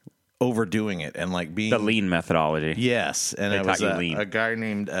not overdoing it and like being the lean methodology. Yes, and it was a guy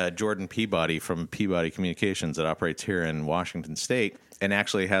named Jordan Peabody from Peabody Communications that operates here in Washington State, and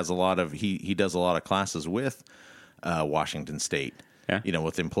actually has a lot of he does a lot of classes with Washington State. Yeah. You know,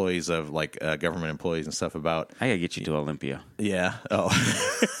 with employees of like government employees and stuff about. I gotta get you to Olympia. Yeah. Oh,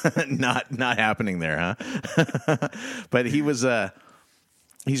 not happening there, huh? But he was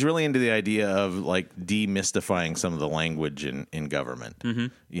he's really into the idea of like demystifying some of the language in government. Mm-hmm.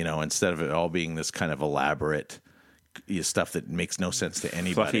 You know, instead of it all being this kind of elaborate stuff that makes no sense to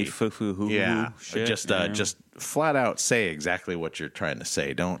anybody. Fluffy, foo-foo, hoo-hoo, yeah, shit. Just flat out say exactly what you're trying to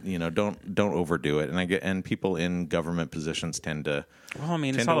say. Don't overdo it. And people in government positions tend to. Well, I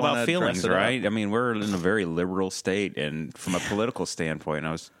mean, it's all about feelings, right? I mean, we're in a very liberal state, and from a political standpoint,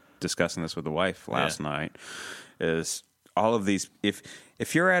 I was discussing this with the wife last night. Is all of these if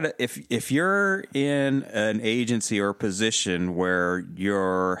you're in an agency or position where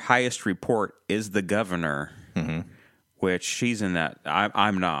your highest report is the governor. Mm-hmm. Which she's in that.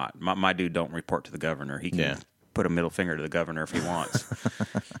 I'm not. My dude don't report to the governor. He can put a middle finger to the governor if he wants.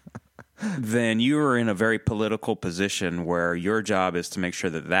 Then you are in a very political position where your job is to make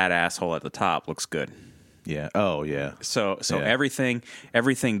sure that asshole at the top looks good. Yeah. Oh, yeah. So everything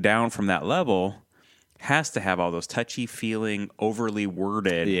down from that level has to have all those touchy-feeling, overly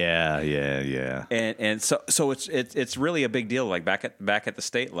worded. Yeah. And so it's really a big deal. Like back at the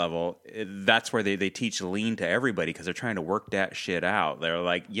state level, that's where they teach lean to everybody because they're trying to work that shit out. They're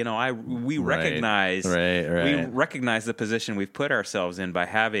like, we recognize we recognize the position we've put ourselves in by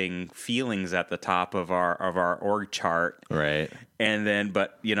having feelings at the top of our org chart. Right. And then,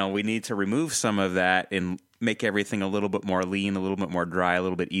 but we need to remove some of that and make everything a little bit more lean, a little bit more dry, a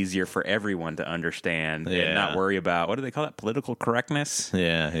little bit easier for everyone to understand and not worry about, what do they call that, political correctness?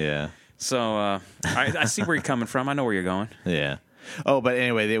 Yeah. So I see where you're coming from. I know where you're going. Yeah. Oh, but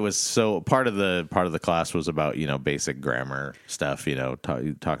anyway, it was so part of the class was about basic grammar stuff.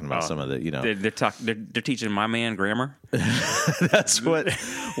 Talking about some of the they're teaching my man grammar. That's what.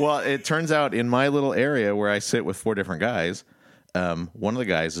 Well, it turns out in my little area where I sit with 4 different guys. One of the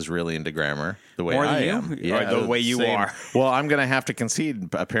guys is really into grammar the way I am. Yeah, the way you are. Well, I'm going to have to concede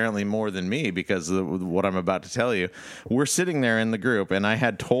apparently more than me because of what I'm about to tell you. We're sitting there in the group, and I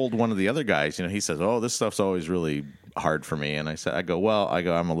had told one of the other guys, he says, "Oh, this stuff's always really hard for me." And I go,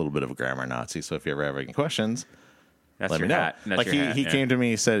 I'm a little bit of a grammar Nazi, so if you ever have any questions, let me know. Like he came to me,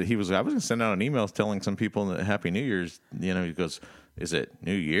 he said I was going to send out an email telling some people that Happy New Year's. He goes, "Is it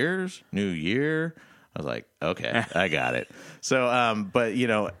New Year's? New Year?" I was like, okay, I got it. So, but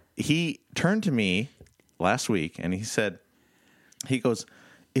he turned to me last week and he goes,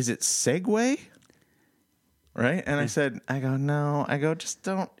 "Is it segue?" Right? And I go, no. Just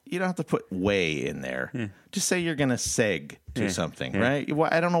you don't have to put way in there. Yeah. Just say you're going to seg to something, right?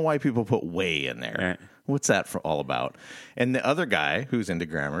 I don't know why people put way in there. Right. What's that all about? And the other guy who's into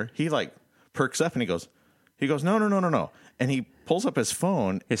grammar, he like perks up and he goes, no. And he pulls up his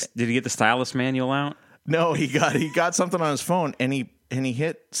phone. Did he get the stylus manual out? No, he got something on his phone, and he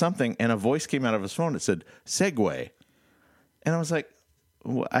hit something, and a voice came out of his phone that said "segue," and I was like,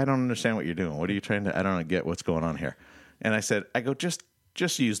 I don't understand what you're doing. What are you trying to? I don't get what's going on here. And I go, just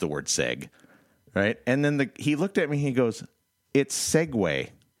use the word seg, right? And then he looked at me, he goes, "It's segue,"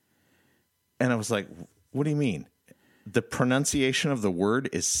 and I was like, what do you mean? The pronunciation of the word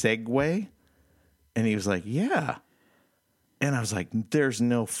is segue? And he was like, yeah. And I was like, there's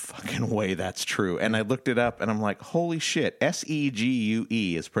no fucking way that's true. And I looked it up, and I'm like, holy shit, segue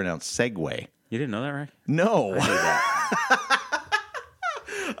is pronounced segue. You didn't know that, right? No.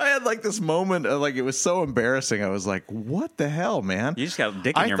 I had like this moment of like, it was so embarrassing. I was like, what the hell, man? You just got a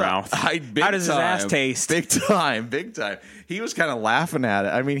dick in your mouth. How does his ass taste? Big time. He was kind of laughing at it.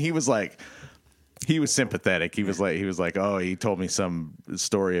 I mean, he was sympathetic. He was like, oh, he told me some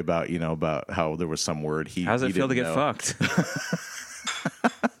story about how there was some word how's it feel to get fucked?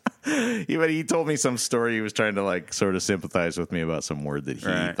 He told me some story. He was trying to like sort of sympathize with me about some word that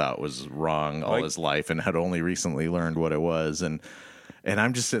he thought was wrong all his life and had only recently learned what it was. And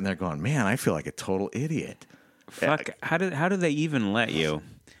I'm just sitting there going, man, I feel like a total idiot. Fuck, how do they even let you?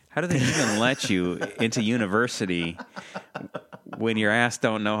 How do they even let you into university when your ass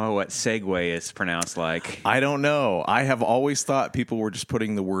don't know what segue is pronounced like? I don't know. I have always thought people were just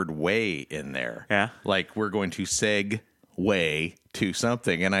putting the word way in there. Yeah. Like we're going to segue to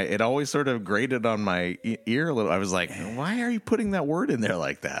something. And it always sort of grated on my ear a little. I was like, why are you putting that word in there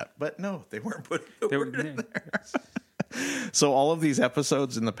like that? But no, they weren't putting the word in there. So all of these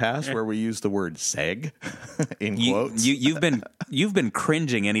episodes in the past where we use the word seg in quotes. You've been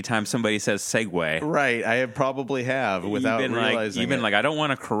cringing anytime somebody says segue. Right. I probably have without realizing You've been like, I don't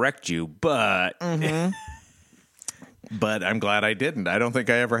want to correct you, but... Mm-hmm. But I'm glad I didn't. I don't think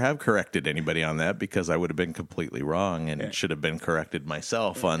I ever have corrected anybody on that because I would have been completely wrong and should have been corrected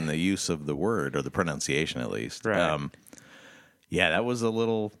myself on the use of the word or the pronunciation at least. Right. Yeah, that was a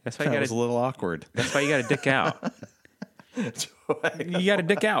little awkward. That's why you got to dick out. You got to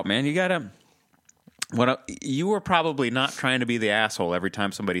dick out, man. You got to... you were probably not trying to be the asshole every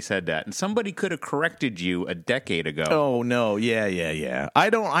time somebody said that, and somebody could have corrected you a decade ago. Oh no, yeah.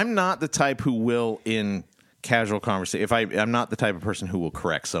 I'm not the type who will in casual conversation. I'm not the type of person who will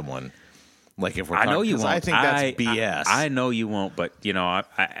correct someone. Like if we're talking, I know you won't. I think that's BS. I know you won't, but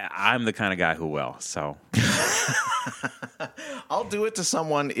I'm the kind of guy who will. So I'll do it to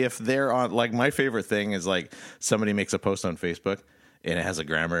someone if they're on. Like my favorite thing is like somebody makes a post on Facebook and it has a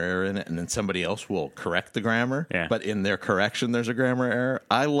grammar error in it, and then somebody else will correct the grammar. Yeah. But in their correction, there's a grammar error.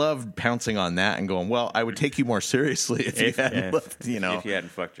 I love pouncing on that and going, well, I would take you more seriously if you hadn't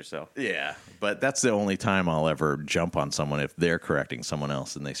fucked yourself. Yeah. But that's the only time I'll ever jump on someone if they're correcting someone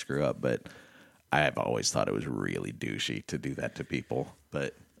else and they screw up. But I have always thought it was really douchey to do that to people.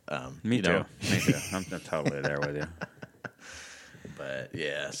 But Me too. I'm totally there with you. But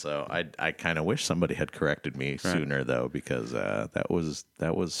yeah, so I kind of wish somebody had corrected me sooner though, because that was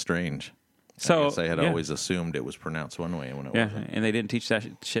strange. So I guess I had always assumed it was pronounced one way when it wasn't. And they didn't teach that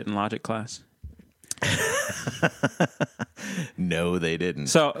shit in logic class. No, they didn't.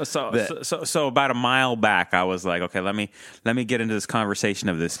 So about a mile back, I was like, okay, let me get into this conversation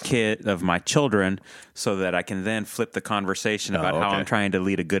of my children, so that I can then flip the conversation about how I'm trying to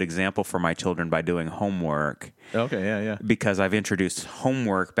lead a good example for my children by doing homework. Okay, yeah. Because I've introduced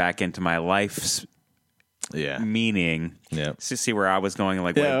homework back into my life's meaning. Yeah. See where I was going,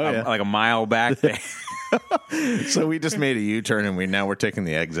 like like a mile back there. So we just made a U-turn and we're taking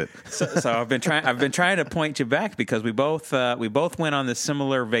the exit. So I've been trying to point you back because we both went on this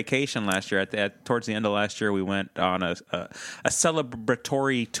similar vacation last year. Towards the end of last year, we went on a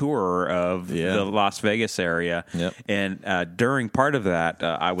celebratory tour of the Las Vegas area. Yep. And during part of that,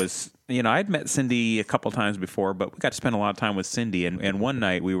 I was. I'd met Cindy a couple times before, but we got to spend a lot of time with Cindy. And one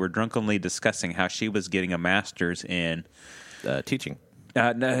night we were drunkenly discussing how she was getting a master's in teaching.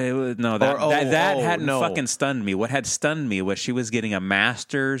 That hadn't fucking stunned me. What had stunned me was she was getting a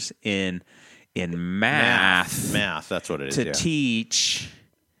master's in math. Math, that's what it is. To teach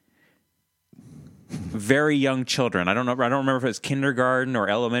very young children. I don't remember if it was kindergarten or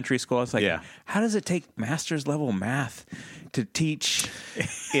elementary school. I was like, how does it take master's level math to teach?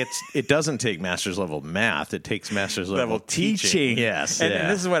 It doesn't take master's level math. It takes master's level teaching. Yes. And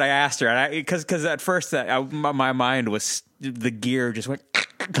this is what I asked her. Because at first my mind was, the gear just went.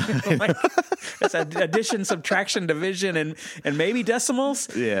 Like, it's addition, subtraction, division, and maybe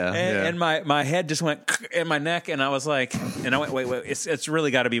decimals. Yeah. And my head just went in my neck, and I was like, and I went, wait, it's really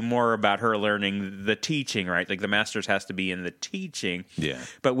got to be more about her learning the teaching, right? Like the master's has to be in the teaching. Yeah.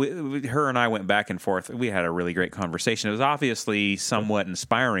 But her and I went back and forth. We had a really great conversation. It was obviously somewhat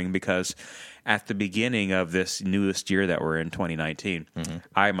inspiring because at the beginning of this newest year that we're in, 2019,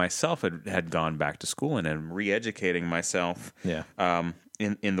 I myself had gone back to school and am re-educating myself. Yeah.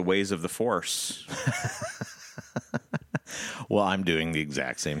 In the ways of the Force. Well, I'm doing the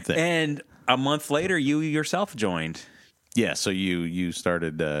exact same thing. And a month later, you yourself joined. Yeah, so you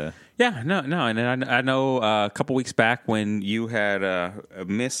started... And I know a couple weeks back when you had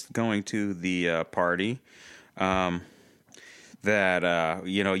missed going to the party, that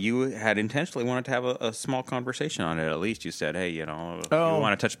you had intentionally wanted to have a small conversation on it. At least you said, hey, you want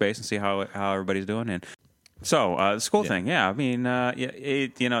to touch base and see how everybody's doing. And so the school thing, yeah. I mean,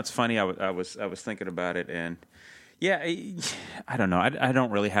 it's funny. I was thinking about it, and I don't know. I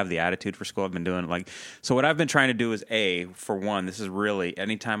don't really have the attitude for school. I've been doing so. What I've been trying to do is for one, this is really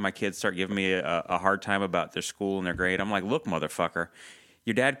anytime my kids start giving me a hard time about their school and their grade, I'm like, look, motherfucker.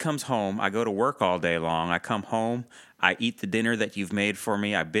 Your dad comes home. I go to work all day long. I come home. I eat the dinner that you've made for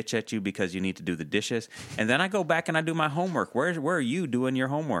me. I bitch at you because you need to do the dishes. And then I go back and I do my homework. Where are you doing your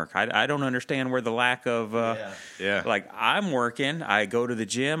homework? I don't understand where the lack of, like, I'm working. I go to the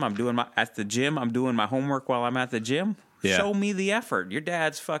gym. I'm doing my homework while I'm at the gym. Yeah. Show me the effort. Your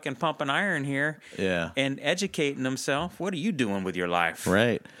dad's fucking pumping iron here, and educating himself. What are you doing with your life?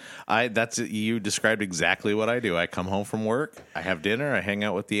 Right. You described exactly what I do. I come home from work, I have dinner, I hang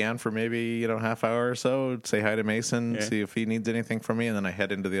out with Deanne for maybe half hour or so, say hi to Mason, see if he needs anything from me, and then I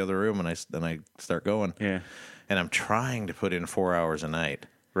head into the other room and I start going. Yeah. And I'm trying to put in 4 hours a night.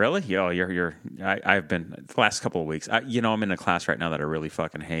 Really? Yo, I've been the last couple of weeks. I'm in a class right now that I really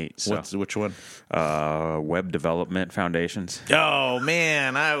fucking hate. So. Which one? Web development foundations. Oh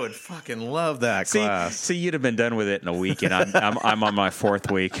man, I would fucking love that class. See, you'd have been done with it in a week, and I'm on my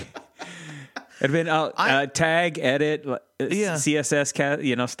fourth week. It'd been tag, edit,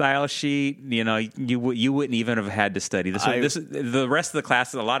 CSS, style sheet. You wouldn't even have had to study this. The rest of the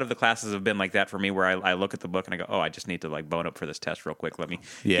classes, a lot of the classes have been like that for me, where I look at the book and I go, I just need to like bone up for this test real quick.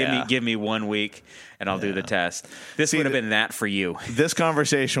 Give me 1 week and I'll do the test. This would have been that for you. This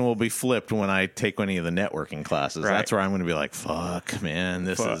conversation will be flipped when I take any of the networking classes. Right. That's where I'm going to be like, fuck, man,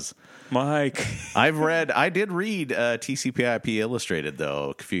 this is. Mike. I did read TCP/IP Illustrated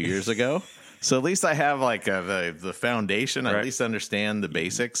though a few years ago. So at least I have like the foundation. I at least understand the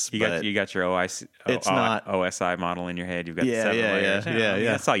basics. You got your OSI model in your head. You've got the 7 layers. Yeah.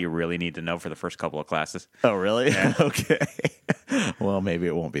 That's all you really need to know for the first couple of classes. Oh, really? Yeah. Okay. Well, maybe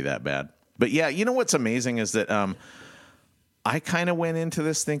it won't be that bad. But yeah, you know what's amazing is that I kind of went into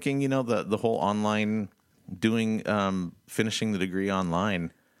this thinking, the whole online finishing the degree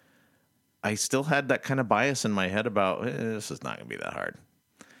online. I still had that kind of bias in my head about this is not going to be that hard.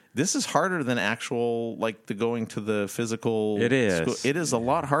 This is harder than actual, like the going to the physical. It is. School. It is a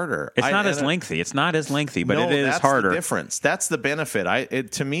lot harder. It's not as lengthy. It's not as lengthy, but it is harder. That's the difference. That's the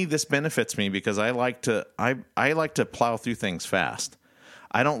benefit. To me, this benefits me because I like to plow through things fast.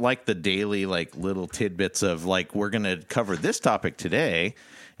 I don't like the daily like little tidbits of like we're going to cover this topic today,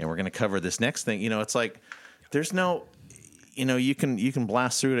 and we're going to cover this next thing. It's like there's no. You can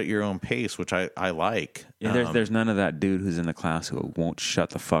blast through it at your own pace, which I like. Yeah, there's none of that dude who's in the class who won't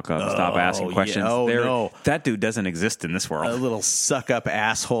shut the fuck up and stop asking questions. Yeah. No. That dude doesn't exist in this world. A little suck-up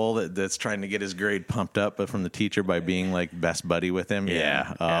asshole that's trying to get his grade pumped up from the teacher by being like best buddy with him.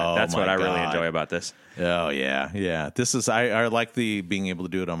 Yeah. Oh, that's what I really enjoy about this. Oh, yeah. This is I like the being able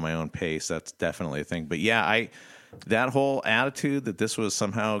to do it on my own pace. That's definitely a thing. But yeah, that whole attitude that this was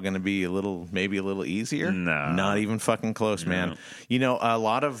somehow going to be maybe a little easier. No, not even fucking close, man. A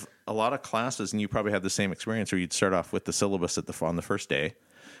lot of classes, and you probably had the same experience where you'd start off with the syllabus on the first day,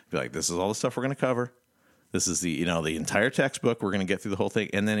 be like, this is all the stuff we're going to cover. This is the entire textbook. We're going to get through the whole thing,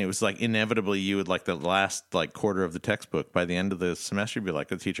 and then it was like inevitably you would like the last like quarter of the textbook by the end of the semester, you'd be like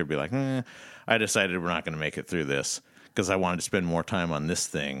the teacher would be like, I decided we're not going to make it through this. Because I wanted to spend more time on this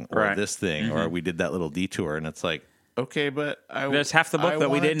thing or this thing, or we did that little detour, and it's like, okay, but there's half the book that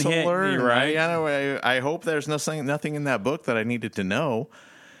we didn't hit. Learn, right? I hope there's nothing in that book that I needed to know.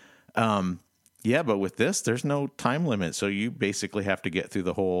 But with this, there's no time limit, so you basically have to get through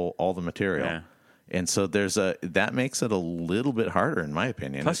all the material. Yeah. And so that makes it a little bit harder, in my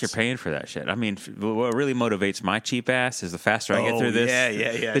opinion. Plus, you're paying for that shit. I mean, what really motivates my cheap ass is the faster I get through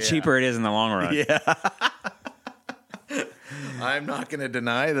this, the cheaper it is in the long run. Yeah. I'm not going to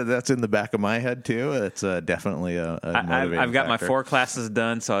deny that that's in the back of my head too. It's definitely a motivating I've got factor. My 4 classes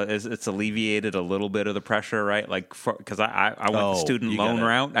done, so it's alleviated a little bit of the pressure, right? Like, because I went the student loan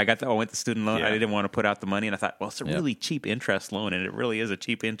route. I went the student loan. Yeah. I didn't want to put out the money, and I thought, well, it's a really cheap interest loan, and it really is a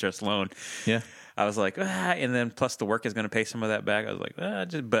cheap interest loan. Yeah. I was like, and then plus the work is going to pay some of that back. I was like,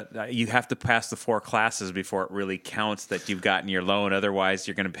 but you have to pass the 4 classes before it really counts that you've gotten your loan. Otherwise,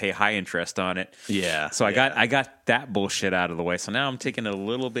 you're going to pay high interest on it. Yeah. So I got that bullshit out of the way. So now I'm taking it a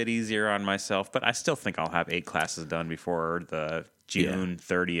little bit easier on myself, but I still think I'll have 8 classes done before the June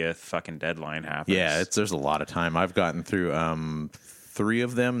 30th fucking deadline happens. Yeah, there's a lot of time. I've gotten through 3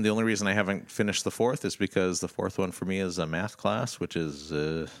 of them. The only reason I haven't finished the 4th is because the 4th one for me is a math class, which is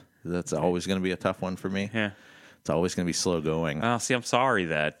that's always going to be a tough one for me. Yeah. It's always going to be slow going. Oh, see, I'm sorry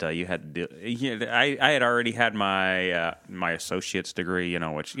that you had to do. I had already had my my associate's degree,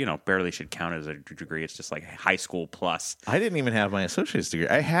 which barely should count as a degree. It's just like high school plus. I didn't even have my associate's degree.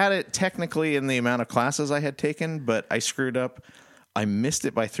 I had it technically in the amount of classes I had taken, but I screwed up. I missed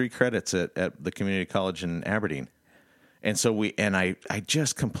it by 3 credits at the community college in Aberdeen. And so I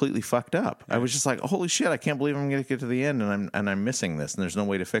just completely fucked up. I was just like, holy shit, I can't believe I'm going to get to the end and I'm missing this and there's no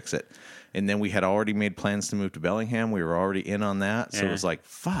way to fix it. And then we had already made plans to move to Bellingham. We were already in on that. So it was like,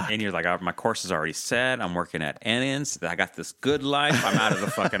 fuck. And you're like, my course is already set. I'm working at Ennis. I got this good life. I'm out of the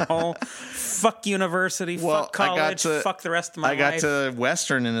fucking hole. Fuck university. Fuck college. Fuck the rest of my life. I got to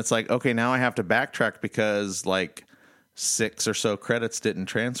Western and it's like, okay, now I have to backtrack because like 6 or so credits didn't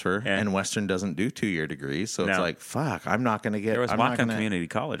transfer, and Western doesn't do 2-year degrees. So it's like, fuck, I'm not going to get... There was Whatcom Community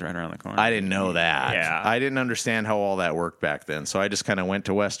College right around the corner. I didn't know that. Yeah. I didn't understand how all that worked back then. So I just kind of went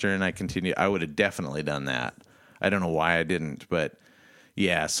to Western. I continued. I would have definitely done that. I don't know why I didn't, but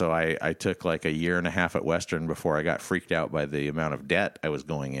yeah, so I took like 1.5 years at Western before I got freaked out by the amount of debt I was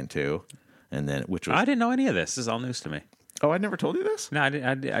going into. And then, which was... I didn't know any of this. This is all news to me. Oh, I never told you this? No,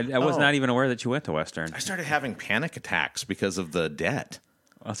 I was not even aware that you went to Western. I started having panic attacks because of the debt.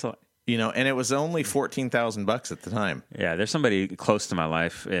 Also, you know, and it was only $14,000 at the time. Yeah, there's somebody close to my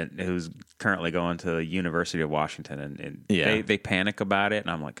life who's currently going to the University of Washington, and they panic about it,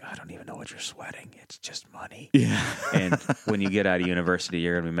 and I'm like, I don't even know what you're sweating. It's just money. Yeah. And when you get out of university,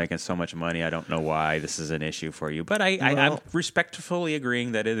 you're going to be making so much money. I don't know why this is an issue for you, but I'm respectfully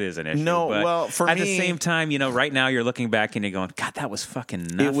agreeing that it is an issue. No, but well, for me, at the same time, you know, right now you're looking back and you're going, God, that was fucking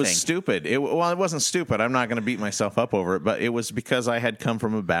nothing. It was stupid. It wasn't stupid. I'm not going to beat myself up over it, but it was because I had come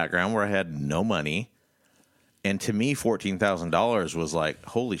from a background where I had no money, and to me, $14,000 was like,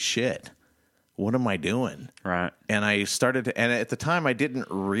 holy shit. What am I doing? Right. And I started to, and at the time I didn't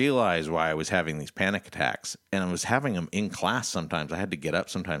realize why I was having these panic attacks, and I was having them in class sometimes. I had to get up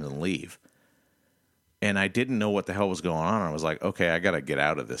sometimes and leave. And I didn't know what the hell was going on. I was like, okay, I got to get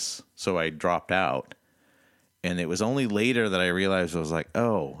out of this. So I dropped out. And it was only later that I realized, I was like,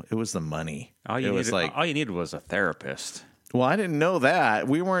 oh, it was the money. All you needed was a therapist. Well, I didn't know that.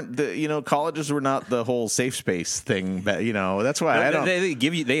 We weren't colleges were not the whole safe space thing. But, that's why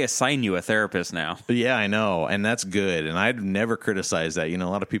they assign you a therapist now. Yeah, I know. And that's good. And I'd never criticize that. A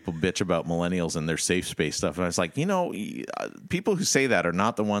lot of people bitch about millennials and their safe space stuff. And I was like, people who say that are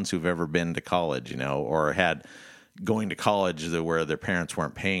not the ones who've ever been to college, or had going to college where their parents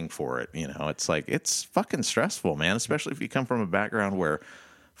weren't paying for it. It's like, it's fucking stressful, man, especially if you come from a background where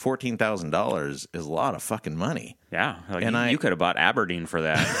 $14,000 is a lot of fucking money. Yeah, you could have bought Aberdeen for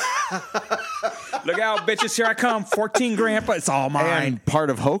that. Look out, bitches! Here I come. 14 grand, but it's all mine. And part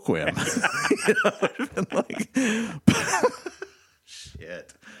of Hoquiam.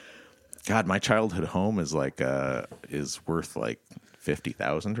 Shit. God, my childhood home is worth like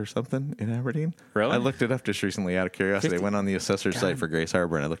 $50,000 or something in Aberdeen. Really? I looked it up just recently out of curiosity. I went on the assessor's site for Grace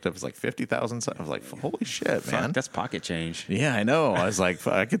Harbor and I looked up. It's like 50,000. I was like, holy shit, man! That's pocket change. Yeah, I know. I was like,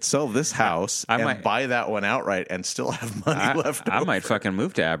 I could sell this house and buy that one outright and still have money left. I might fucking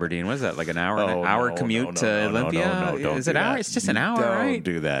move to Aberdeen. What is that? Like an hour commute to Olympia? No, is it an hour? It's just an hour, right?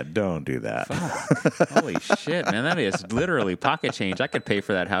 Don't do that. Holy shit, man! That is literally pocket change. I could pay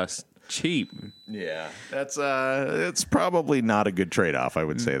for that house cheap. Yeah, that's it's probably not a good trade-off. I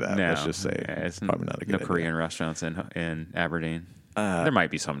would say that. No, let's just say it's probably not a good idea. Korean restaurants in Aberdeen. There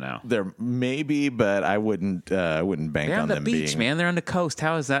might be some now. There may be, but I wouldn't bank on them being. They're on the beach, man. They're on the coast.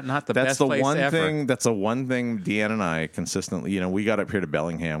 How is that not the best place ever? That's the one thing Deanna and I consistently, we got up here to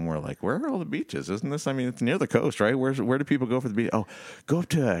Bellingham. We're like, where are all the beaches? Isn't this? I mean, it's near the coast, right? Where do people go for the beach? Oh, go up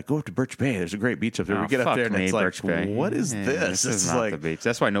to Birch Bay. There's a great beach up there. We get up there and it's like, what is this? This is not like the beach.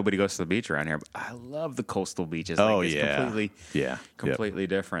 That's why nobody goes to the beach around here. But I love the coastal beaches. Completely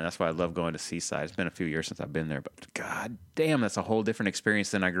different. That's why I love going to Seaside. It's been a few years since I've been there, but god damn, that's a whole different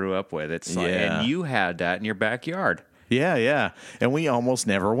experience than I grew up with. It's like, and you had that in your backyard. Yeah. And we almost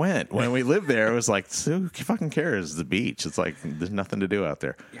never went. When we lived there, it was like, who fucking cares? The beach. It's like, there's nothing to do out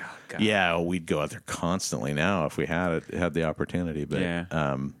there. Yeah, we'd go out there constantly now if we had the opportunity. But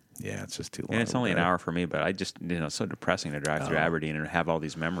it's just too long. And it's only an hour for me, but I just, it's so depressing to drive through Aberdeen and have all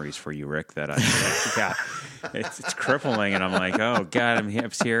these memories for you, Rick, that it's crippling. And I'm like, oh God, I'm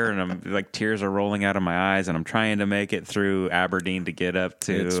here and I'm like, tears are rolling out of my eyes and I'm trying to make it through Aberdeen to get up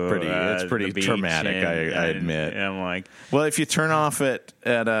to it's pretty traumatic, I admit. And I'm like, well, if you turn off at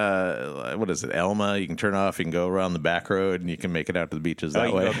what is it, Elma, you can turn off, you can go around the back road and you can make it out to the beaches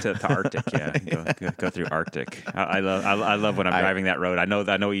that way. Go up to Arctic, go through Arctic. I love when I'm driving that road. I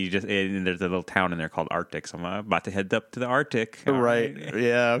know you there's a little town in there called Arctic, so I'm about to head up to the Arctic. Right.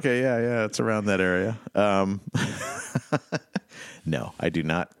 Yeah. Okay. Yeah. It's around that area. No, I do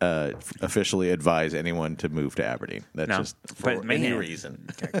not officially advise anyone to move to Aberdeen. That's just for any reason.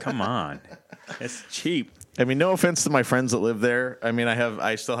 Come on. It's cheap. I mean, no offense to my friends that live there. I mean,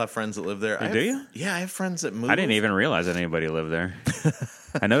 I still have friends that live there. Do you? Yeah, I have friends that move. I didn't even realize that anybody lived there.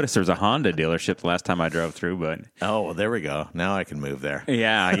 I noticed there was a Honda dealership the last time I drove through, but oh, there we go. Now I can move there.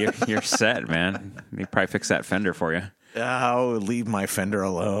 Yeah, you're set, man. They probably fix that fender for you. Oh, leave my fender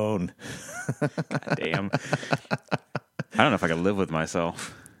alone. God damn. I don't know if I could live with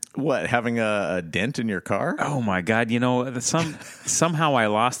myself. What, having a dent in your car? Oh my God! Somehow I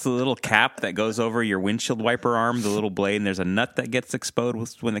lost the little cap that goes over your windshield wiper arm, the little blade, and there's a nut that gets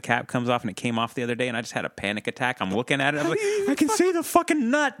exposed when the cap comes off, and it came off the other day, and I just had a panic attack. I'm looking at it, I'm like, I can see the fucking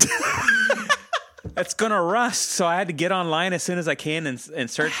nut. It's gonna rust, so I had to get online as soon as I can and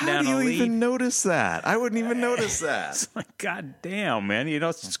search down. How do you even notice that? I wouldn't even notice that. It's like, God damn, man!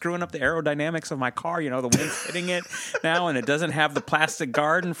 It's screwing up the aerodynamics of my car. The wind's hitting it now, and it doesn't have the plastic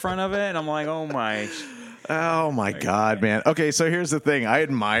guard in front of it. And I'm like, oh my God, man. Okay, so here's the thing. I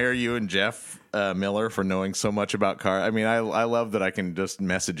admire you and Jeff Miller for knowing so much about cars. I mean, I love that I can just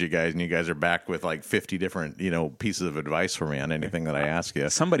message you guys, and you guys are back with like 50 different pieces of advice for me on anything that I ask you.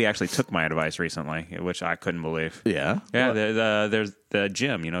 Somebody actually took my advice recently, which I couldn't believe. Yeah, there's the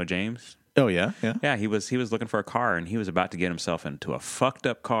Jim, James. Oh yeah. Yeah. He was looking for a car, and he was about to get himself into a fucked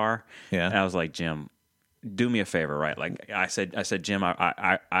up car. Yeah, and I was like, Jim, do me a favor, right? Like I said, Jim,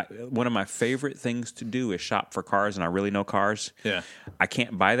 I one of my favorite things to do is shop for cars, and I really know cars. Yeah. I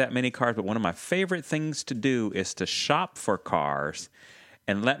can't buy that many cars, but one of my favorite things to do is to shop for cars.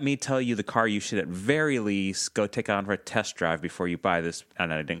 And let me tell you the car you should at very least go take on for a test drive before you buy this.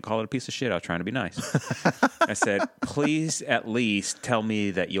 And I didn't call it a piece of shit. I was trying to be nice. I said, please at least tell me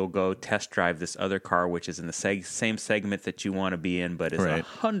that you'll go test drive this other car, which is in the same segment that you want to be in, but is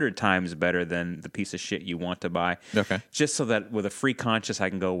 100 times better than the piece of shit you want to buy. Okay. Just so that with a free conscience, I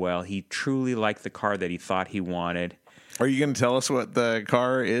can go, well, he truly liked the car that he thought he wanted. Are you going to tell us what the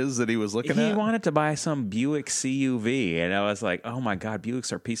car is that he was looking at? He wanted to buy some Buick CUV, and I was like, oh my God,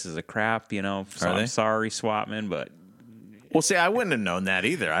 Buicks are pieces of crap, So I'm sorry, Swapman, but... Well, see, I wouldn't have known that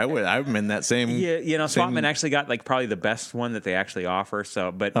either. I'm in that same... Yeah, Swapman actually got like probably the best one that they actually offer.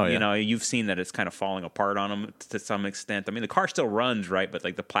 So, but you've seen that it's kind of falling apart on them to some extent. I mean, the car still runs, right? But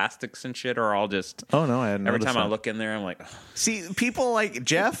like the plastics and shit are all just... Oh no, I hadn't every noticed time that. I look in there, I'm like... Ugh. See, people like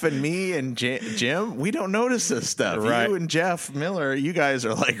Jeff and me and Jim, we don't notice this stuff. Right. You and Jeff Miller, you guys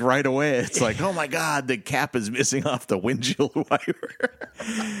are like right away. It's like, oh my God, the cap is missing off the windshield wiper.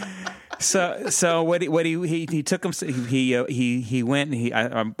 So what he took him, he went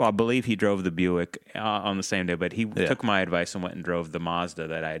and I believe he drove the Buick on the same day, but he took my advice and went and drove the Mazda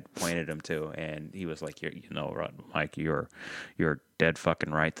that I had pointed him to, and he was like, Mike, you're dead fucking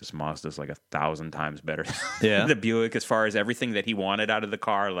right. This Mazda is like 1,000 times better than the Buick as far as everything that he wanted out of the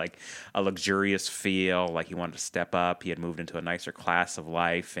car, like a luxurious feel, like he wanted to step up. He had moved into a nicer class of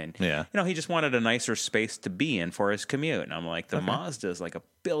life, and he just wanted a nicer space to be in for his commute. And I'm like, the Mazda is like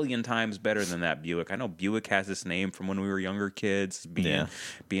 1,000,000,000 times better than that Buick. I know Buick has this name from when we were younger kids, being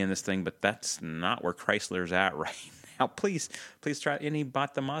this thing, but that's not where Chrysler's at right now. Please try. And he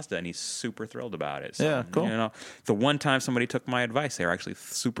bought the Mazda, and he's super thrilled about it. So, yeah, cool. The one time somebody took my advice, they were actually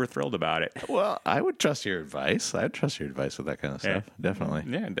super thrilled about it. Well, I would trust your advice. I'd trust your advice with that kind of stuff. Definitely.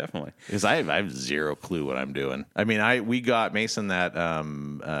 Yeah, definitely. Because I have zero clue what I'm doing. I mean, we got Mason that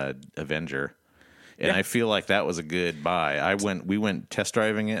Avenger. And I feel like that was a good buy. We went test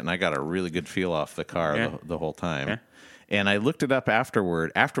driving it, and I got a really good feel off the car the whole time. Yeah. And I looked it up after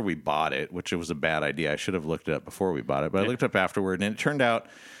we bought it, which it was a bad idea. I should have looked it up before we bought it, but I looked it up afterward, and it turned out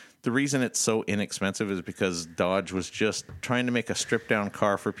the reason it's so inexpensive is because Dodge was just trying to make a stripped-down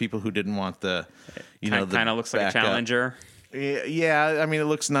car for people who didn't want the, kind of looks like a Challenger. Yeah, I mean, it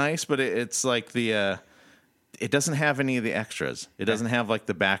looks nice, but it's like the... it doesn't have any of the extras. It doesn't have like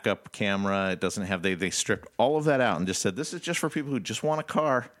the backup camera. It doesn't have they stripped all of that out and just said this is just for people who just want a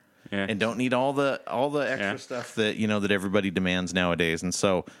car and don't need all the extra stuff that that everybody demands nowadays. And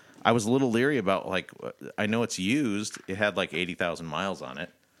so I was a little leery about I know it's used. It had like 80,000 miles on it,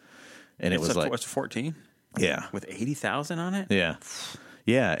 and it's it's 14. Yeah, with 80,000 on it.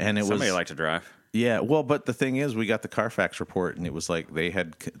 Yeah, and somebody like to drive. Yeah, well, but the thing is, we got the Carfax report, and it was like they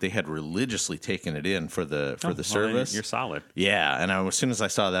had religiously taken it in for the service. You're solid. Yeah, and as soon as I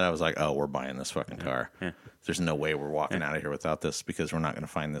saw that, I was like, oh, we're buying this fucking car. Yeah. There's no way we're walking out of here without this because we're not going to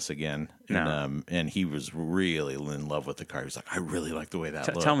find this again. No. And he was really in love with the car. He was like, I really like the way that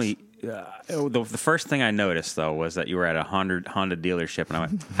looks. Tell me, the first thing I noticed, though, was that you were at a Honda dealership. And I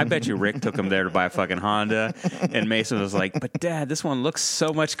went, I bet you Rick took him there to buy a fucking Honda. And Mason was like, but Dad, this one looks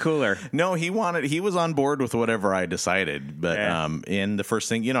so much cooler. No, he was on board with whatever I decided. But in the first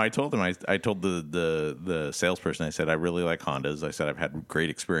thing, I told him, I told the salesperson, I said, I really like Hondas. I said, I've had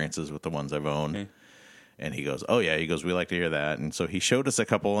great experiences with the ones I've owned. Okay. And he goes, oh, yeah. He goes, we like to hear that. And so he showed us a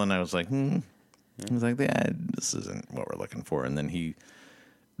couple, and I was like, He was like, yeah, this isn't what we're looking for. And then he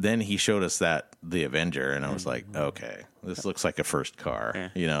then he showed us the Avenger, and I was like, okay, this looks like a first car. Yeah.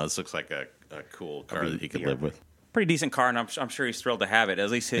 You know, this looks like a cool car that he could live with. Pretty decent car, and I'm sure he's thrilled to have it. At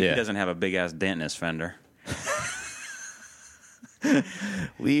least he doesn't have a big-ass dent in his fender.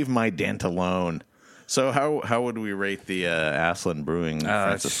 Leave my dent alone. So how would we rate the Aslan Brewing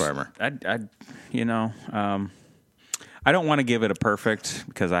Francis Farmer? I don't want to give it a perfect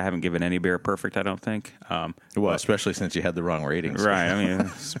because I haven't given any beer a perfect, I don't think. Well, especially since you had the wrong ratings. Right. I mean,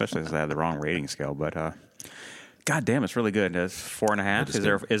 especially since I had the wrong rating scale. But God damn, it's really good. It's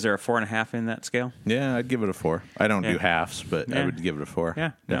 4.5. Is there a 4.5 in that scale? Yeah, I'd give it a 4. I don't do halves, but I would give it a 4.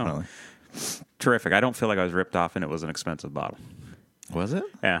 Yeah, definitely. No. Terrific. I don't feel like I was ripped off and it was an expensive bottle. Was it?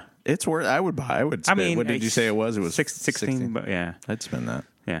 Yeah. It's worth. I would buy. I would spend. I mean, what did you say it was? It was 16. But yeah, I'd spend that.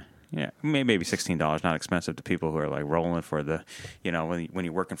 Yeah. Yeah, maybe $16. Not expensive to people who are like rolling for the, when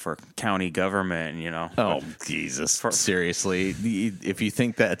you're working for county government, Oh, Jesus! Seriously, if you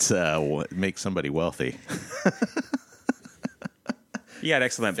think that's what makes somebody wealthy, you got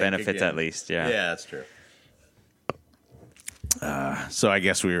excellent benefits at least. Yeah, that's true. So I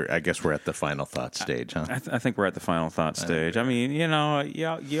guess we're at the final thought stage, huh? I think we're at the final thought stage. I mean,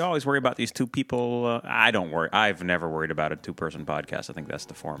 you always worry about these two people. I don't worry. I've never worried about a 2-person podcast. I think that's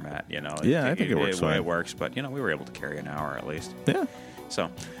the format. Yeah, I think it works. It works, but we were able to carry an hour at least. Yeah.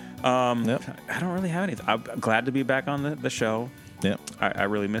 So, I don't really have anything. I'm glad to be back on the show. Yeah. I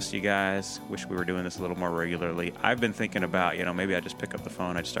really missed you guys. Wish we were doing this a little more regularly. I've been thinking about maybe I just pick up the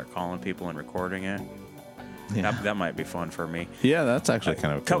phone. I just start calling people and recording it. Yeah. That might be fun for me. Yeah, that's actually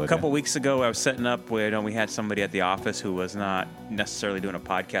kind of a cool couple weeks ago, I was setting up with, we had somebody at the office who was not necessarily doing a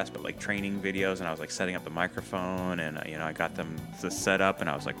podcast, but like training videos, and I was like setting up the microphone, and I got them to set up, and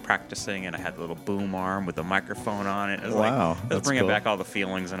I was like practicing, and I had the little boom arm with the microphone on it. It was it was bringing back all the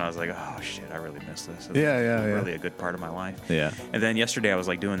feelings, and I was like, oh shit, I really miss this. It was really a good part of my life. Yeah. And then yesterday, I was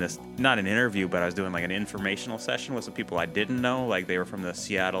like doing this, not an interview, but I was doing like an informational session with some people I didn't know, like they were from the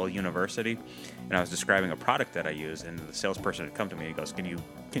Seattle University. And I was describing a product that I use, and the salesperson had come to me. He goes, "Can you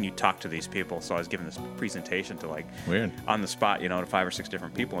talk to these people?" So I was giving this presentation to weird on the spot, to 5 or 6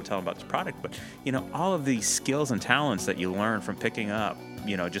 different people and tell them about this product. But all of these skills and talents that you learn from picking up,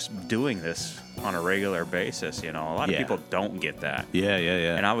 just doing this on a regular basis. A lot of people don't get that. Yeah.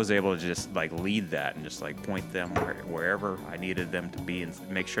 And I was able to just lead that and just point them wherever I needed them to be and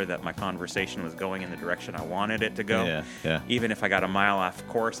make sure that my conversation was going in the direction I wanted it to go. Yeah. Even if I got a mile off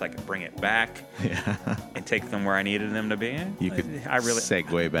course, I could bring it back and take them where I needed them to be. You could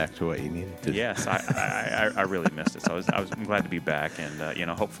segue back to what you needed to. Yes, I really missed it. So I'm glad to be back,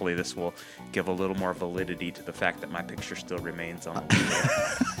 and hopefully this will give a little more validity to the fact that my picture still remains on the video.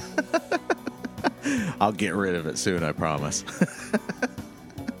 I'll get rid of it soon, I promise.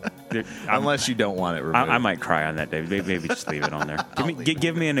 Unless you don't want it removed. I might cry on that day. Maybe just leave it on there.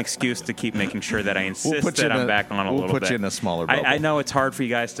 Give me an excuse to keep making sure that I insist that I'm back on a little bit. We'll put you in a smaller bubble. I know it's hard for you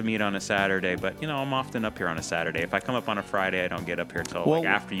guys to meet on a Saturday, but, I'm often up here on a Saturday. If I come up on a Friday, I don't get up here till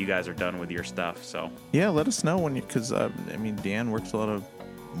after you guys are done with your stuff. So yeah, let us know when because Dan works a lot of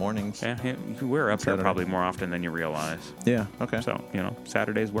mornings. Yeah, we're up here probably more often than you realize. Yeah. Okay. So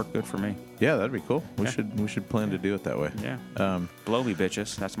Saturdays work good for me. Yeah, that'd be cool. We should plan to do it that way. Yeah. Blow me,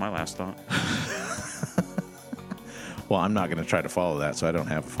 bitches. That's my last thought. Well, I'm not going to try to follow that, so I don't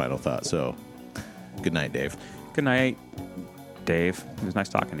have a final thought. So, good night, Dave. Good night, Dave. It was nice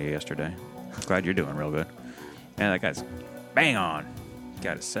talking to you yesterday. Glad you're doing real good. Yeah, that guy's bang on.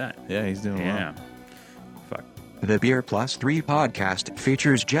 Got it set. Yeah, he's doing well. Fuck. The Beer Plus 3 podcast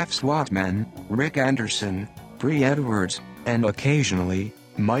features Jeff Swatman, Rick Anderson, Bree Edwards, and occasionally,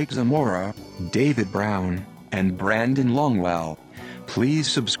 Mike Zamora, David Brown, and Brandon Longwell. Please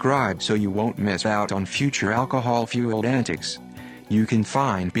subscribe so you won't miss out on future alcohol-fueled antics. You can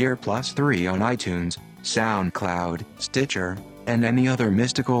find Beer Plus 3 on iTunes, SoundCloud, Stitcher, and any other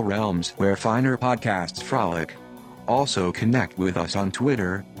mystical realms where finer podcasts frolic. Also connect with us on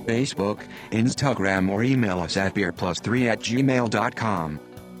Twitter, Facebook, Instagram, or email us at beerplus3@gmail.com.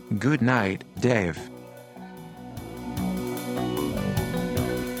 Good night, Dave.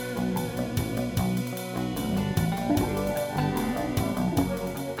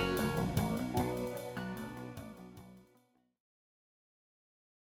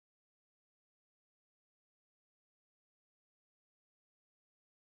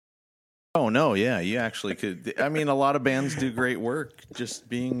 Oh, no, yeah, you actually could. I mean, a lot of bands do great work just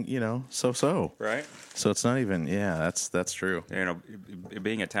being, so-so. Right. So it's not even, that's true.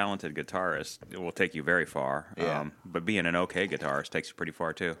 Being a talented guitarist, it will take you very far. Yeah. But being an okay guitarist takes you pretty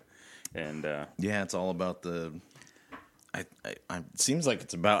far, too. And yeah, it's all about it seems like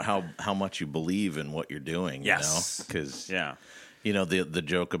it's about how much you believe in what you're doing, yes. Because You know, the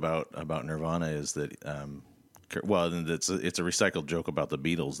joke about Nirvana is that, it's a recycled joke about the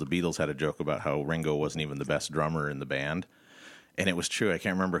Beatles. The Beatles had a joke about how Ringo wasn't even the best drummer in the band. And it was true. I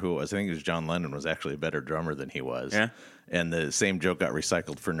can't remember who it was. I think it was John Lennon was actually a better drummer than he was. Yeah. And the same joke got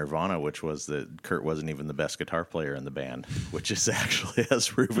recycled for Nirvana, which was that Kurt wasn't even the best guitar player in the band, which is actually has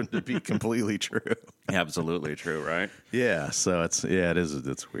proven to be completely true. Absolutely true, right? Yeah. So it's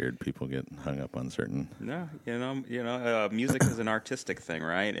weird. People get hung up on certain. No, music is an artistic thing,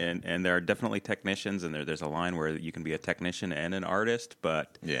 right? And there are definitely technicians, and there's a line where you can be a technician and an artist,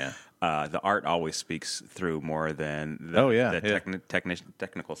 but yeah. The art always speaks through more than the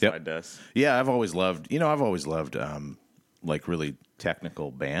technical side does. Yeah, I've always loved like really technical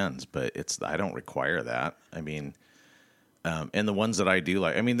bands, but I don't require that. I mean, and the ones that I do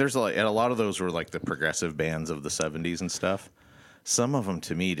like, I mean, there's and a lot of those were like the progressive bands of the 70s and stuff. Some of them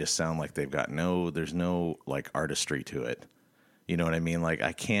to me just sound like they've got there's no like artistry to it. You know what I mean? Like,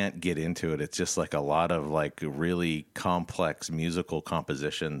 I can't get into it. It's just like a lot of like really complex musical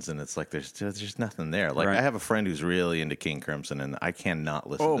compositions, and it's like there's just nothing there. Like, right. I have a friend who's really into King Crimson, and I cannot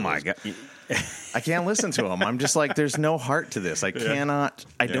listen to my God. I can't listen to him. I'm just like, there's no heart to this. I cannot.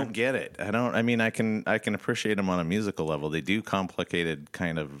 I don't get it. I mean, I can appreciate them on a musical level. They do complicated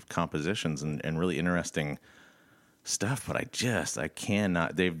kind of compositions and really interesting stuff, but I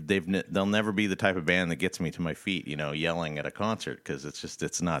cannot. They'll never be the type of band that gets me to my feet, yelling at a concert, because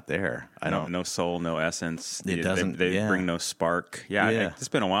it's not there. No soul, no essence. It doesn't. They bring no spark. Yeah. It's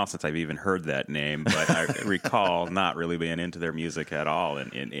been a while since I've even heard that name, but I recall not really being into their music at all.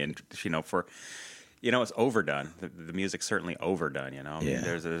 And for. It's overdone. The music's certainly overdone. I mean,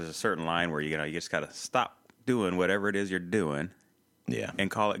 there's a certain line where you just got to stop doing whatever it is you're doing. Yeah, and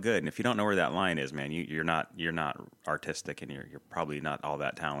call it good. And if you don't know where that line is, man, you're not artistic, and you're probably not all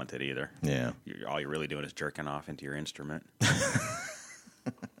that talented either. Yeah, all you're really doing is jerking off into your instrument.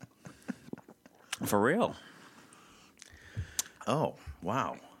 For real. Oh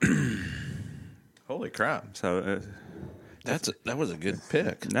wow! Holy crap! So that was a good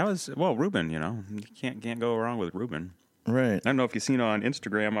pick. That was Ruben. You can't go wrong with Ruben. Right. I don't know if you've seen on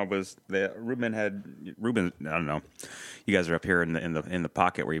Instagram. Ruben. I don't know. You guys are up here in the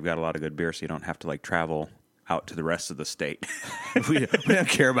pocket where you've got a lot of good beer, so you don't have to like travel out to the rest of the state. we don't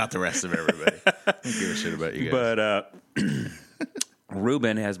care about the rest of everybody. I don't give a shit about you guys. But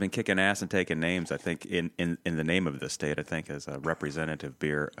Ruben has been kicking ass and taking names. I think in the name of the state. I think as a representative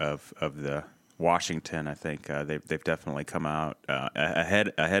beer of the Washington. I think they've definitely come out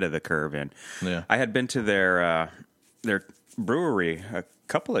ahead of the curve. And I had been to their brewery a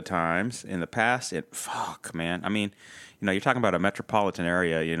couple of times in the past. Fuck, man. I mean, you're talking about a metropolitan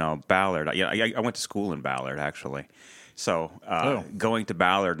area, Ballard. I went to school in Ballard, actually. So going to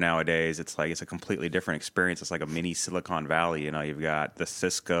Ballard nowadays, it's a completely different experience. It's like a mini Silicon Valley. You've got the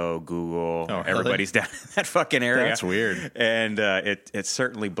Cisco, Google, everybody's down in that fucking area. That's weird. And it's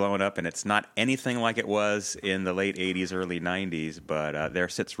certainly blown up, and it's not anything like it was in the late 80s, early 90s. But there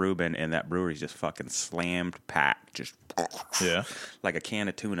sits Ruben, and that brewery's just fucking slammed packed. Just like a can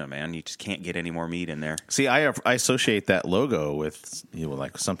of tuna, man. You just can't get any more meat in there. See, I associate that logo with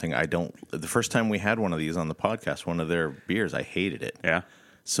like something I don't. The first time we had one of these on the podcast, one of their beers, I hated it. Yeah.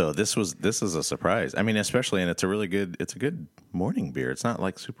 So this is a surprise. I mean, especially, and it's a good morning beer. It's not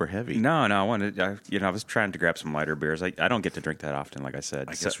like super heavy. No. I was trying to grab some lighter beers. I don't get to drink that often, like I said.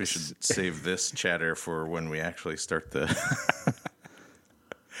 I guess we should save this chatter for when we actually start the.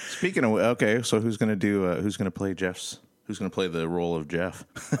 Speaking of, okay, so who's going to play the role of Jeff?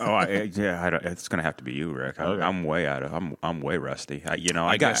 It's going to have to be you, Rick. Okay. I'm way I'm way rusty. I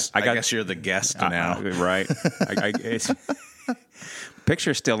guess you're the guest now, right?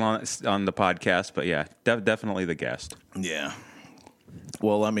 Picture's still on the podcast, but yeah, definitely the guest. Yeah.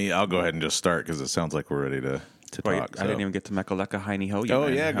 Well, I'll go ahead and just start because it sounds like we're ready to talk. I didn't even get to Mekaleka Heine Ho yet. Oh,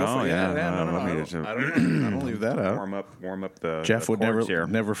 yeah, go for it. Yeah, I don't leave that out. Warm up the Jeff the would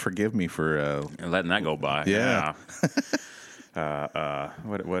never forgive me for letting that go by. Yeah.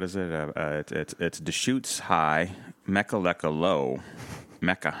 What is it? It's Deschutes High, Mekaleka Low,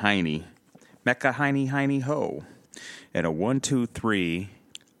 Mecca Heine Ho, and a 1, 2, 3.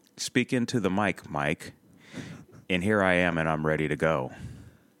 Speak into the mic, Mike. And here I am, and I'm ready to go.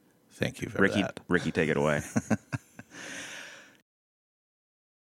 Thank you for that. Ricky, take it away.